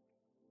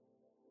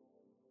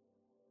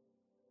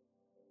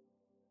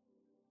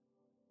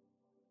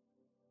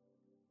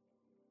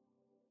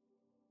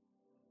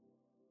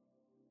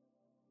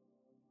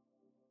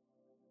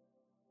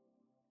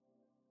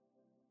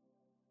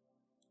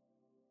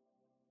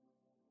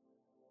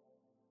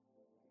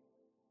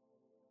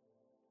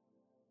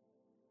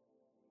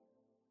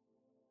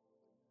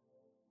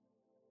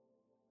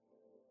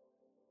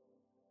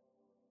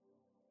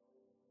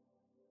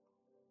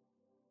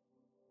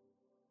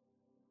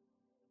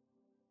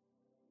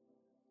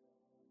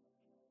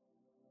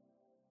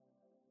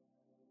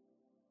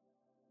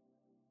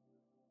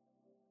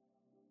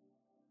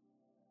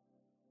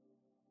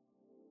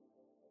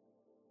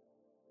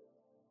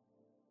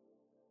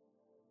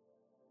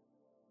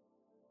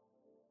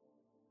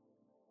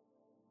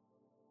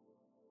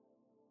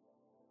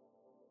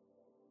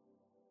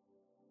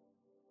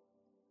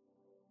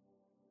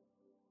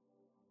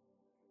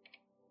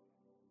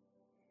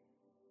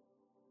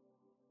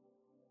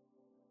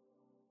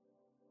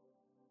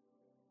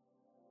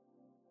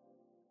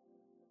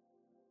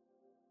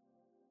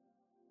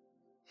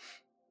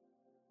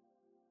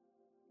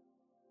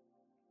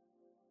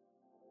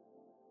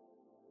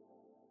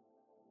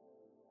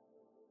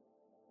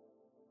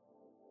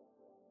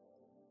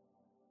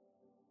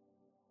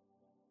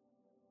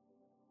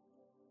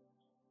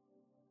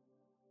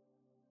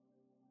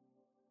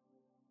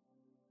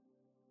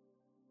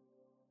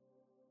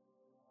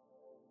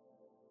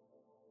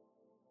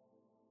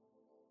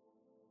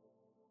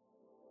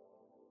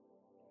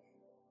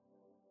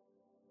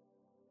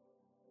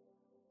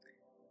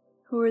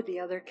 Who are the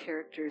other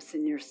characters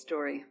in your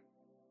story?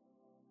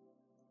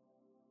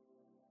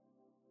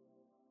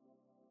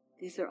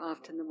 These are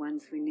often the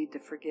ones we need to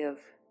forgive.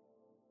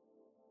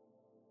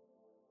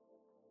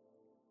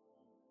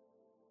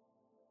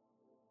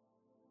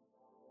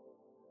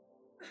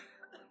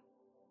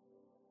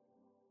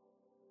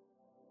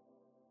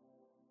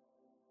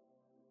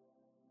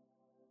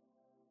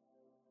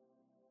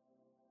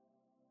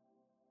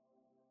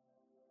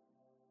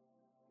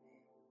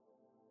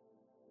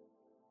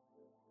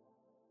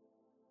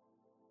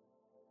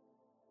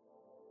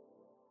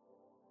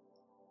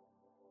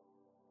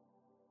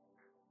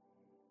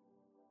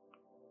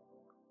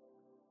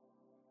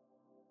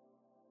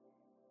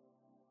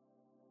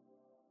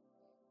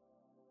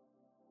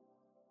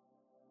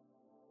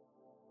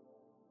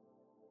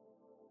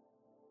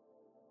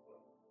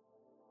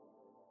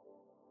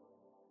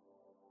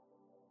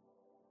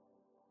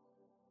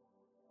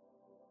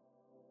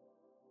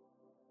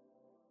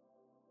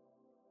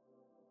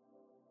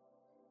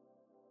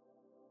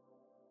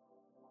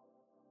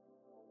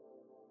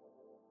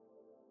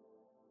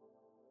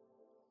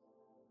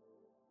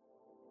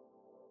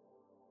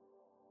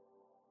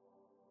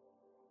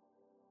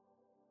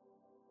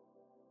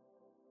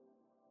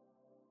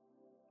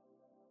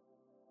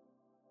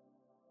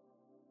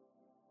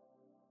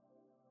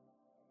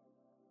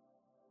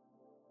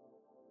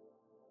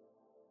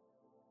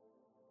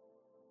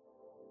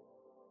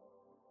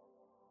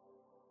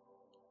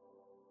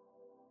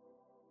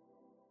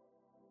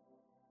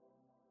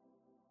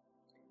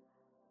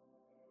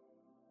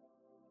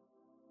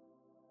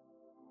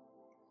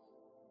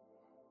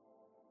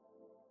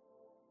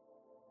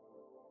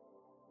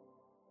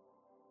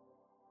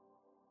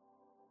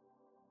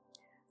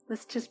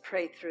 Let's just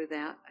pray through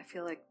that. I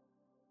feel like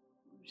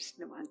I just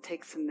want to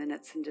take some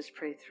minutes and just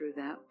pray through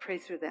that. Pray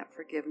through that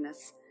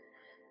forgiveness.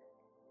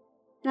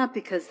 Not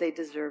because they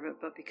deserve it,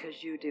 but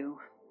because you do.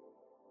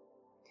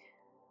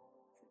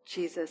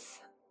 Jesus,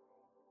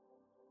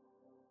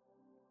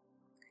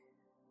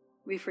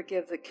 we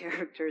forgive the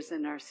characters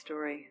in our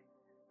story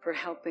for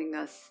helping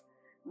us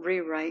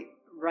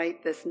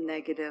write this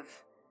negative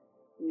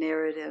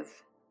narrative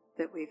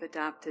that we've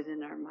adopted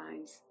in our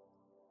minds.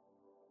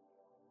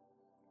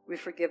 We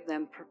forgive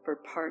them for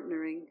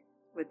partnering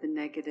with the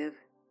negative.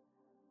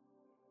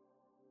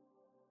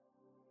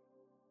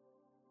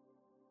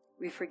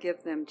 We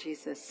forgive them,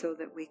 Jesus, so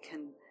that we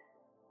can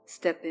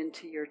step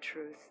into your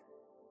truth.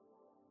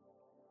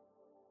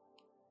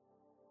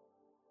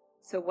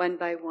 So one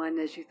by one,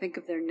 as you think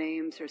of their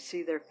names or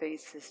see their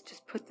faces,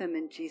 just put them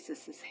in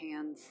Jesus'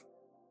 hands.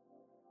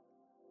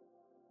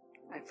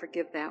 I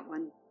forgive that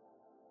one.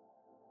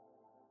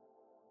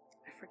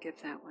 I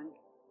forgive that one.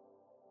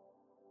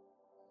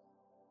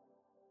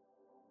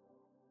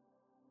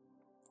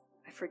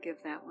 I forgive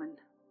that one.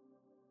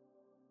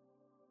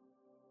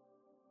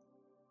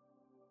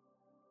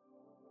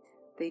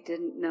 They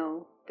didn't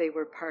know they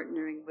were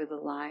partnering with a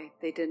lie.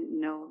 They didn't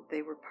know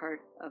they were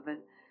part of a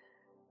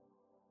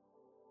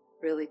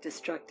really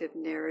destructive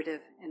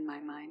narrative in my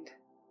mind.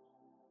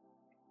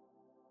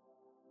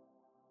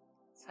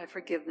 So I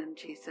forgive them,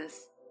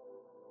 Jesus,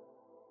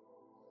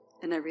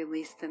 and I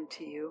release them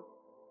to you.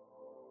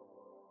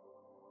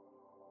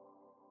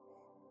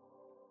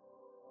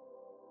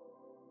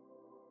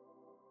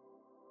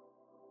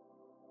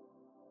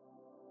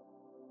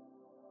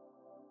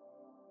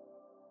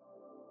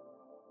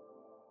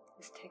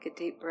 Just take a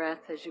deep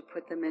breath as you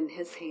put them in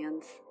His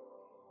hands.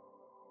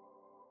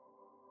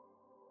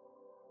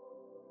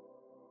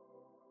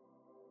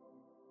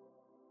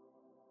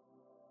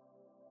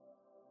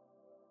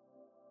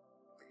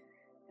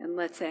 And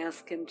let's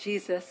ask Him,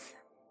 Jesus,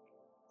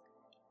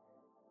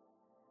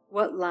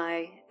 what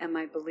lie am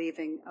I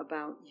believing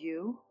about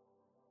you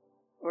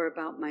or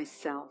about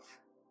myself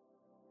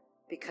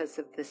because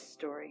of this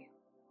story?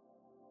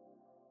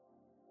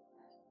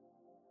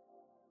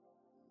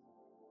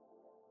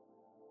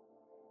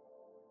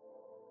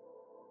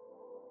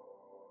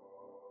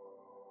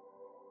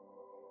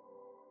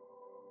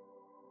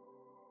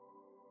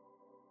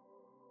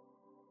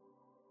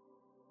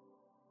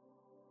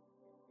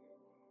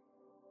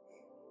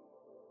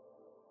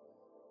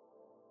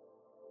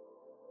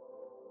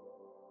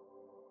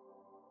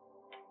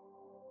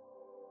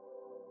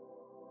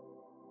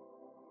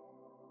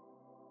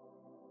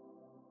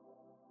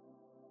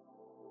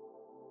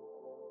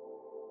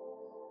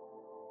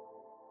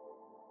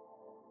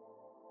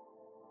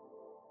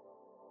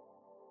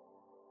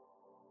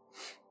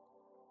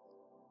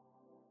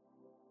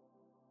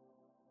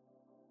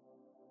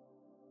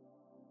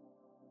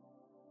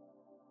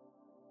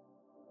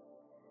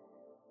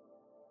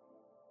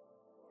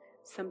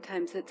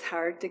 Sometimes it's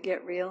hard to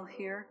get real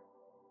here.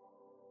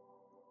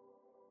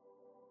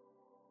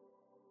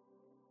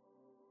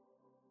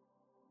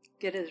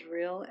 Get as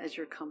real as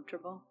you're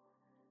comfortable.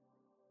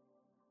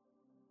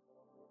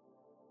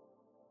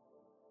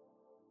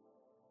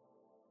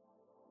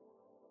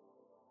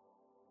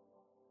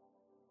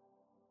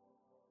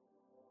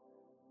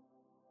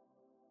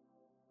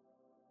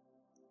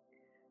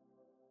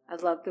 I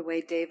love the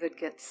way David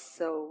gets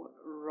so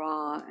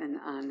raw and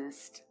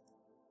honest.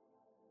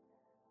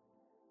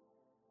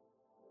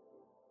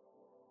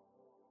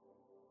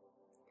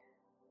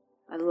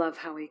 I love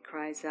how he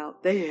cries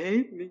out, "They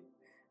hate me.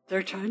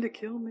 They're trying to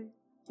kill me.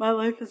 My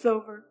life is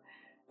over.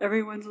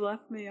 Everyone's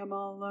left me. I'm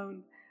all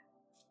alone."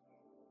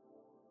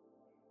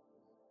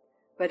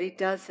 But he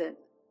does it.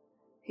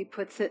 He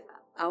puts it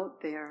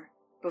out there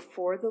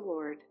before the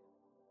Lord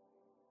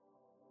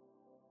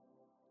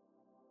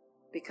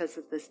because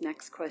of this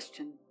next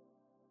question.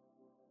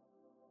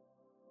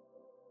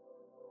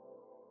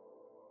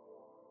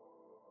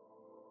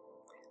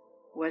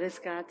 What is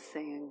God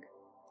saying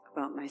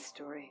about my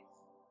story?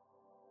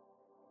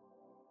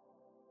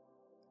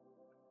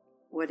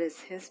 What is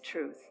His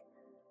truth?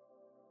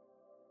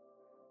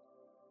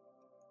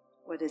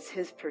 What is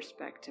His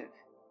perspective?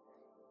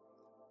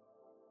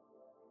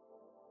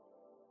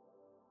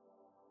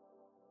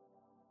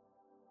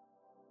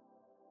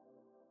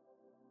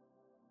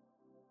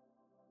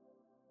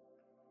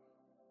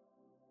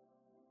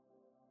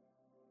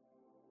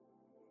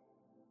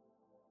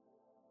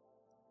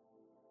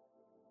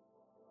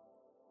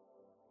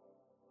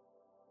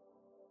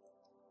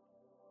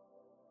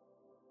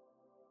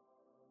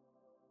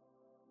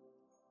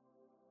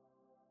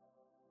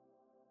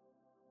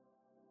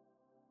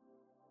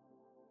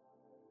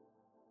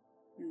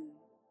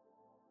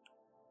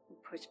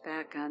 Push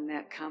back on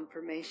that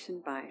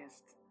confirmation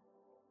bias.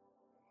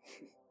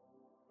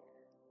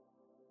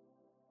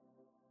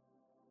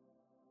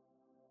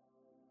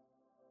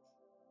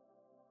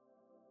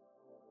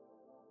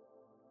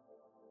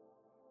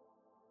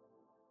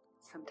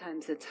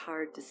 Sometimes it's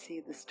hard to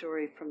see the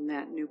story from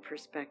that new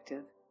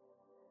perspective.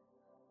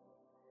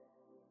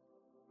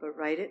 But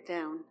write it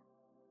down.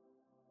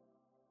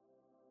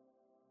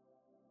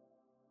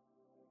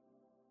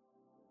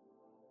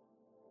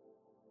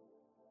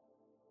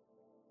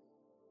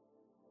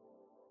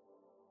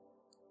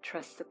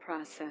 trust the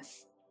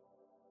process.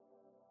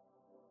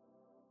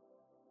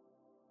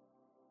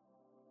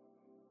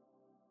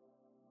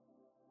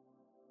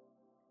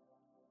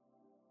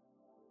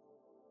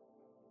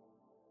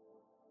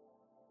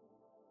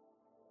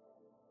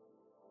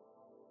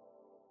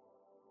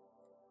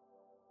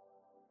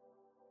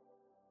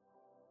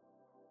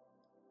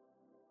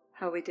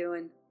 How are we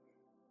doing?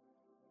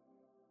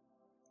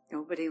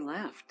 Nobody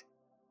left.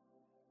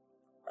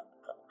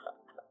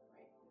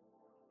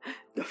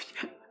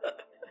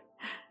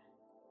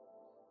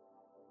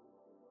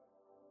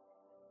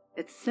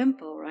 It's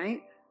simple,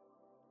 right?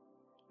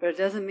 But it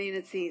doesn't mean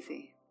it's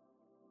easy.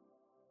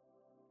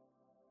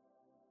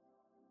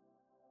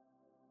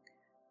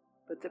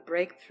 But the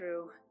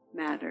breakthrough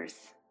matters.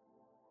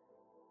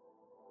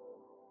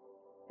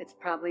 It's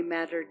probably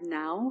mattered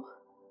now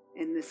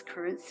in this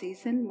current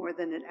season more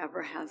than it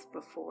ever has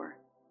before.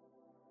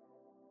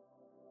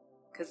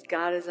 Because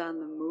God is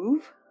on the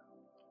move.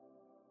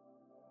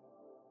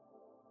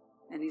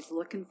 And He's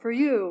looking for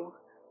you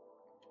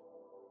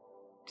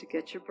to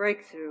get your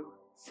breakthrough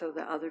so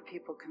that other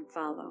people can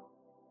follow.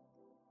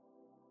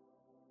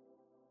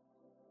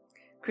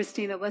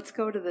 Christina, let's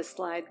go to the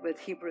slide with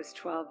Hebrews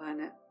 12 on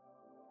it.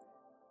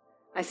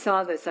 I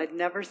saw this. I'd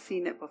never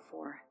seen it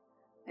before.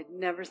 I'd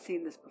never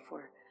seen this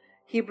before.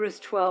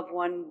 Hebrews 12,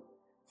 1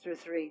 through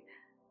 3.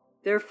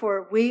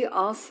 Therefore, we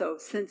also,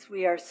 since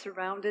we are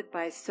surrounded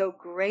by so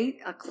great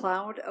a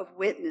cloud of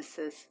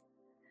witnesses,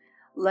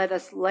 let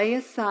us lay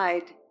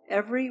aside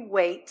every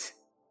weight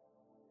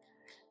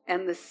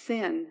and the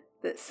sin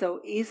that so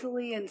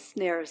easily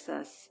ensnares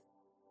us,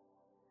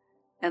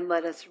 and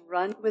let us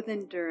run with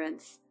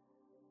endurance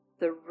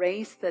the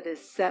race that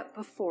is set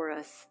before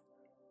us,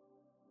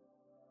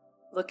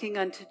 looking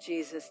unto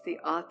Jesus, the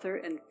author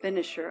and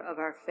finisher of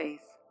our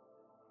faith,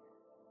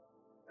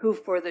 who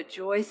for the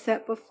joy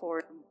set before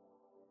Him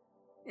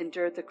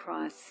endured the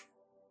cross,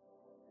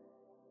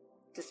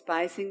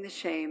 despising the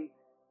shame,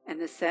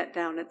 and is sat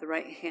down at the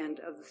right hand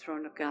of the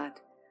throne of God.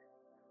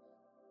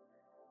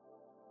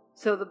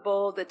 So the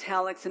bold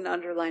italics and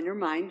underline are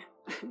mine.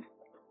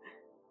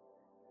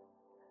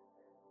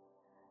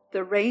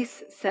 The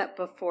race set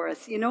before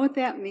us. You know what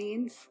that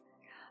means?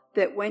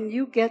 That when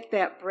you get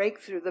that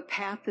breakthrough, the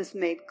path is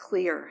made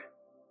clear.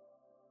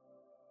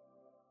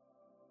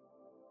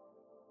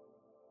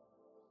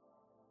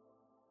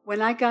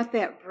 When I got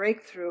that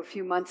breakthrough a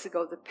few months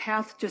ago, the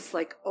path just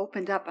like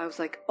opened up. I was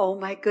like, oh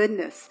my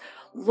goodness,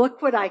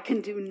 look what I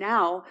can do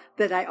now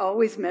that I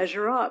always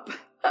measure up.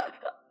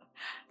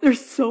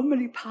 There's so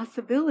many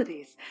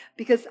possibilities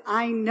because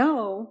I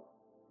know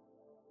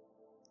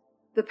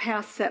the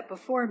path set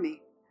before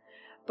me.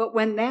 But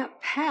when that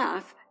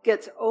path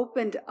gets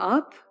opened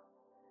up,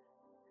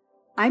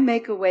 I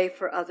make a way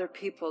for other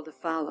people to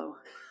follow.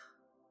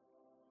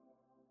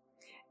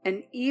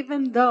 And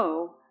even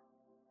though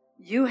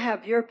you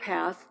have your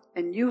path,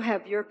 and you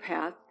have your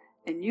path,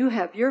 and you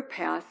have your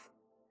path,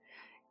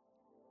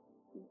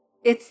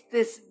 it's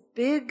this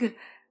big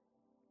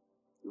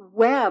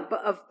web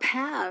of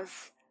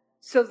paths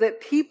so that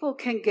people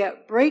can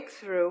get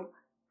breakthrough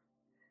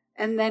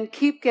and then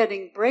keep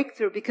getting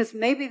breakthrough, because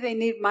maybe they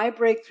need my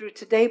breakthrough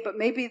today, but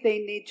maybe they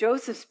need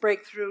Joseph's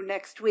breakthrough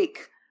next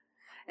week.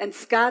 And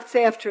Scott's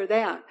after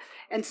that.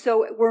 And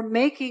so we're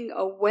making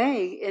a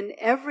way in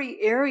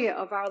every area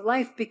of our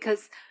life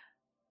because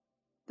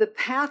the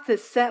path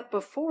is set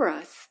before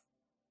us.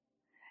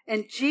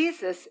 And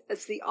Jesus,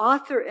 as the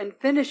author and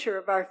finisher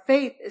of our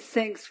faith, is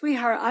saying,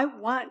 sweetheart, I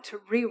want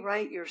to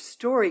rewrite your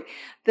story.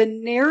 The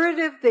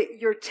narrative that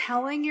you're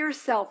telling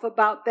yourself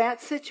about that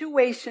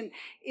situation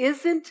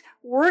isn't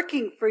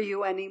working for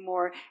you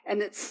anymore,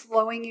 and it's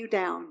slowing you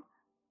down.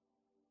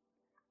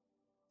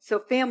 So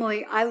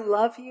family, I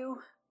love you.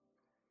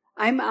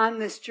 I'm on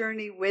this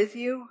journey with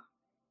you.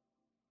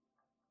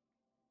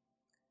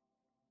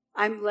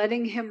 I'm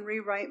letting Him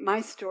rewrite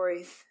my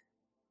stories.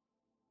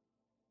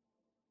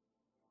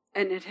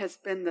 And it has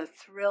been the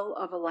thrill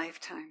of a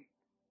lifetime.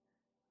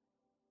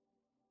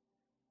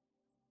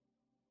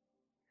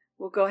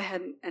 We'll go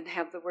ahead and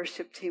have the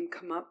worship team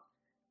come up.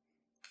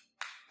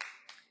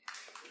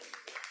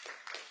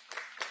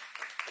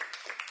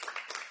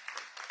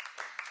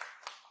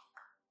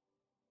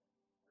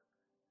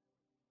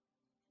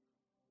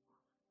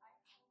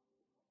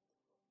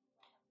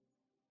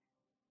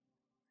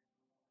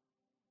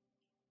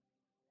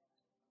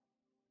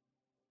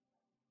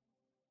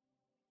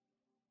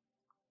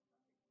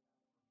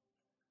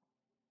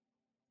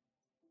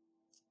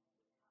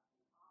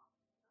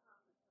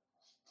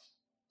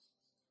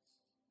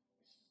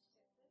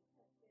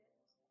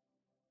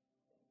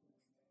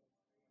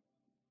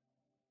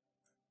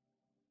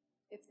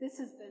 If this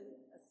has been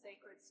a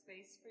sacred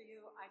space for you,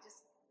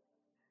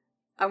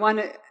 I want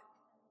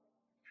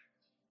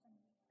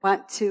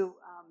to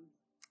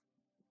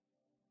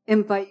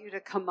invite you to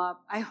come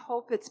up. I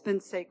hope it's been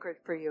sacred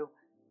for you.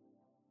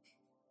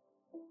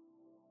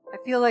 I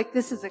feel like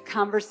this is a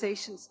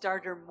conversation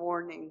starter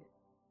morning.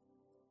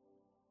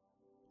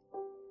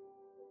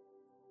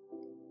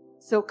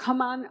 So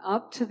come on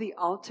up to the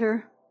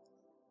altar.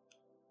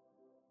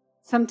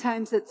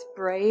 Sometimes it's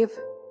brave.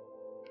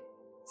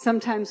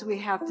 Sometimes we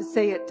have to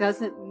say it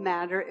doesn't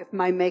matter if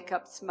my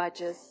makeup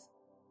smudges.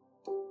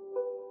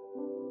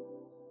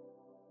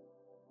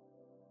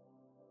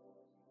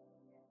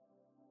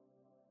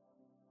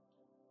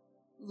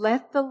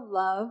 Let the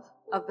love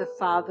of the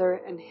Father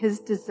and His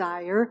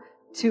desire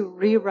to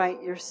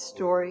rewrite your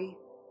story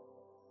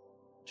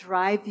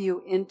drive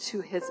you into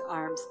His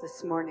arms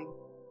this morning.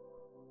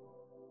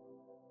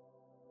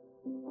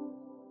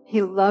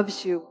 He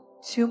loves you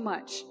too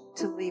much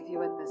to leave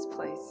you in this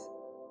place.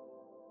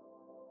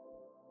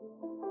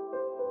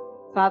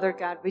 Father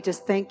God, we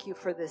just thank you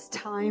for this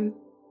time.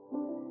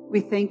 We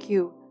thank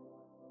you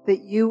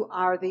that you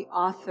are the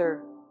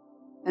author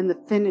and the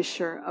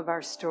finisher of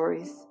our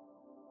stories.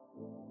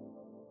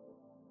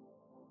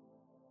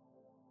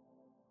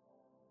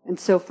 And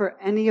so for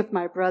any of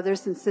my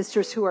brothers and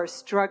sisters who are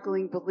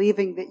struggling,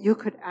 believing that you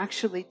could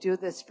actually do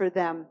this for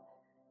them,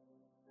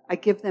 I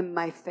give them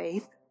my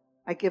faith.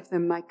 I give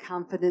them my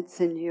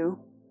confidence in you.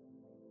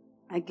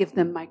 I give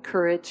them my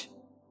courage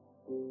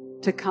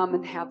to come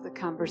and have the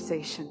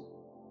conversation.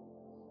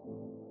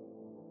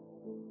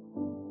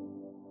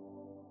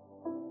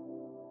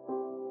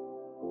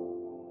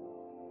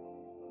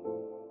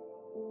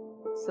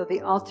 So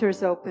the altar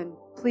is open.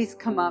 Please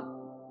come up.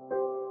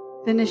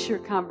 Finish your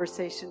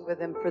conversation with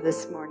Him for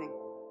this morning.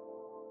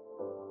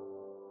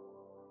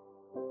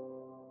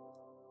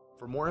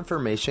 For more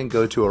information,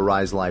 go to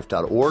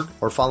ariselife.org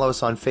or follow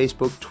us on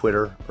Facebook,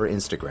 Twitter, or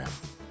Instagram.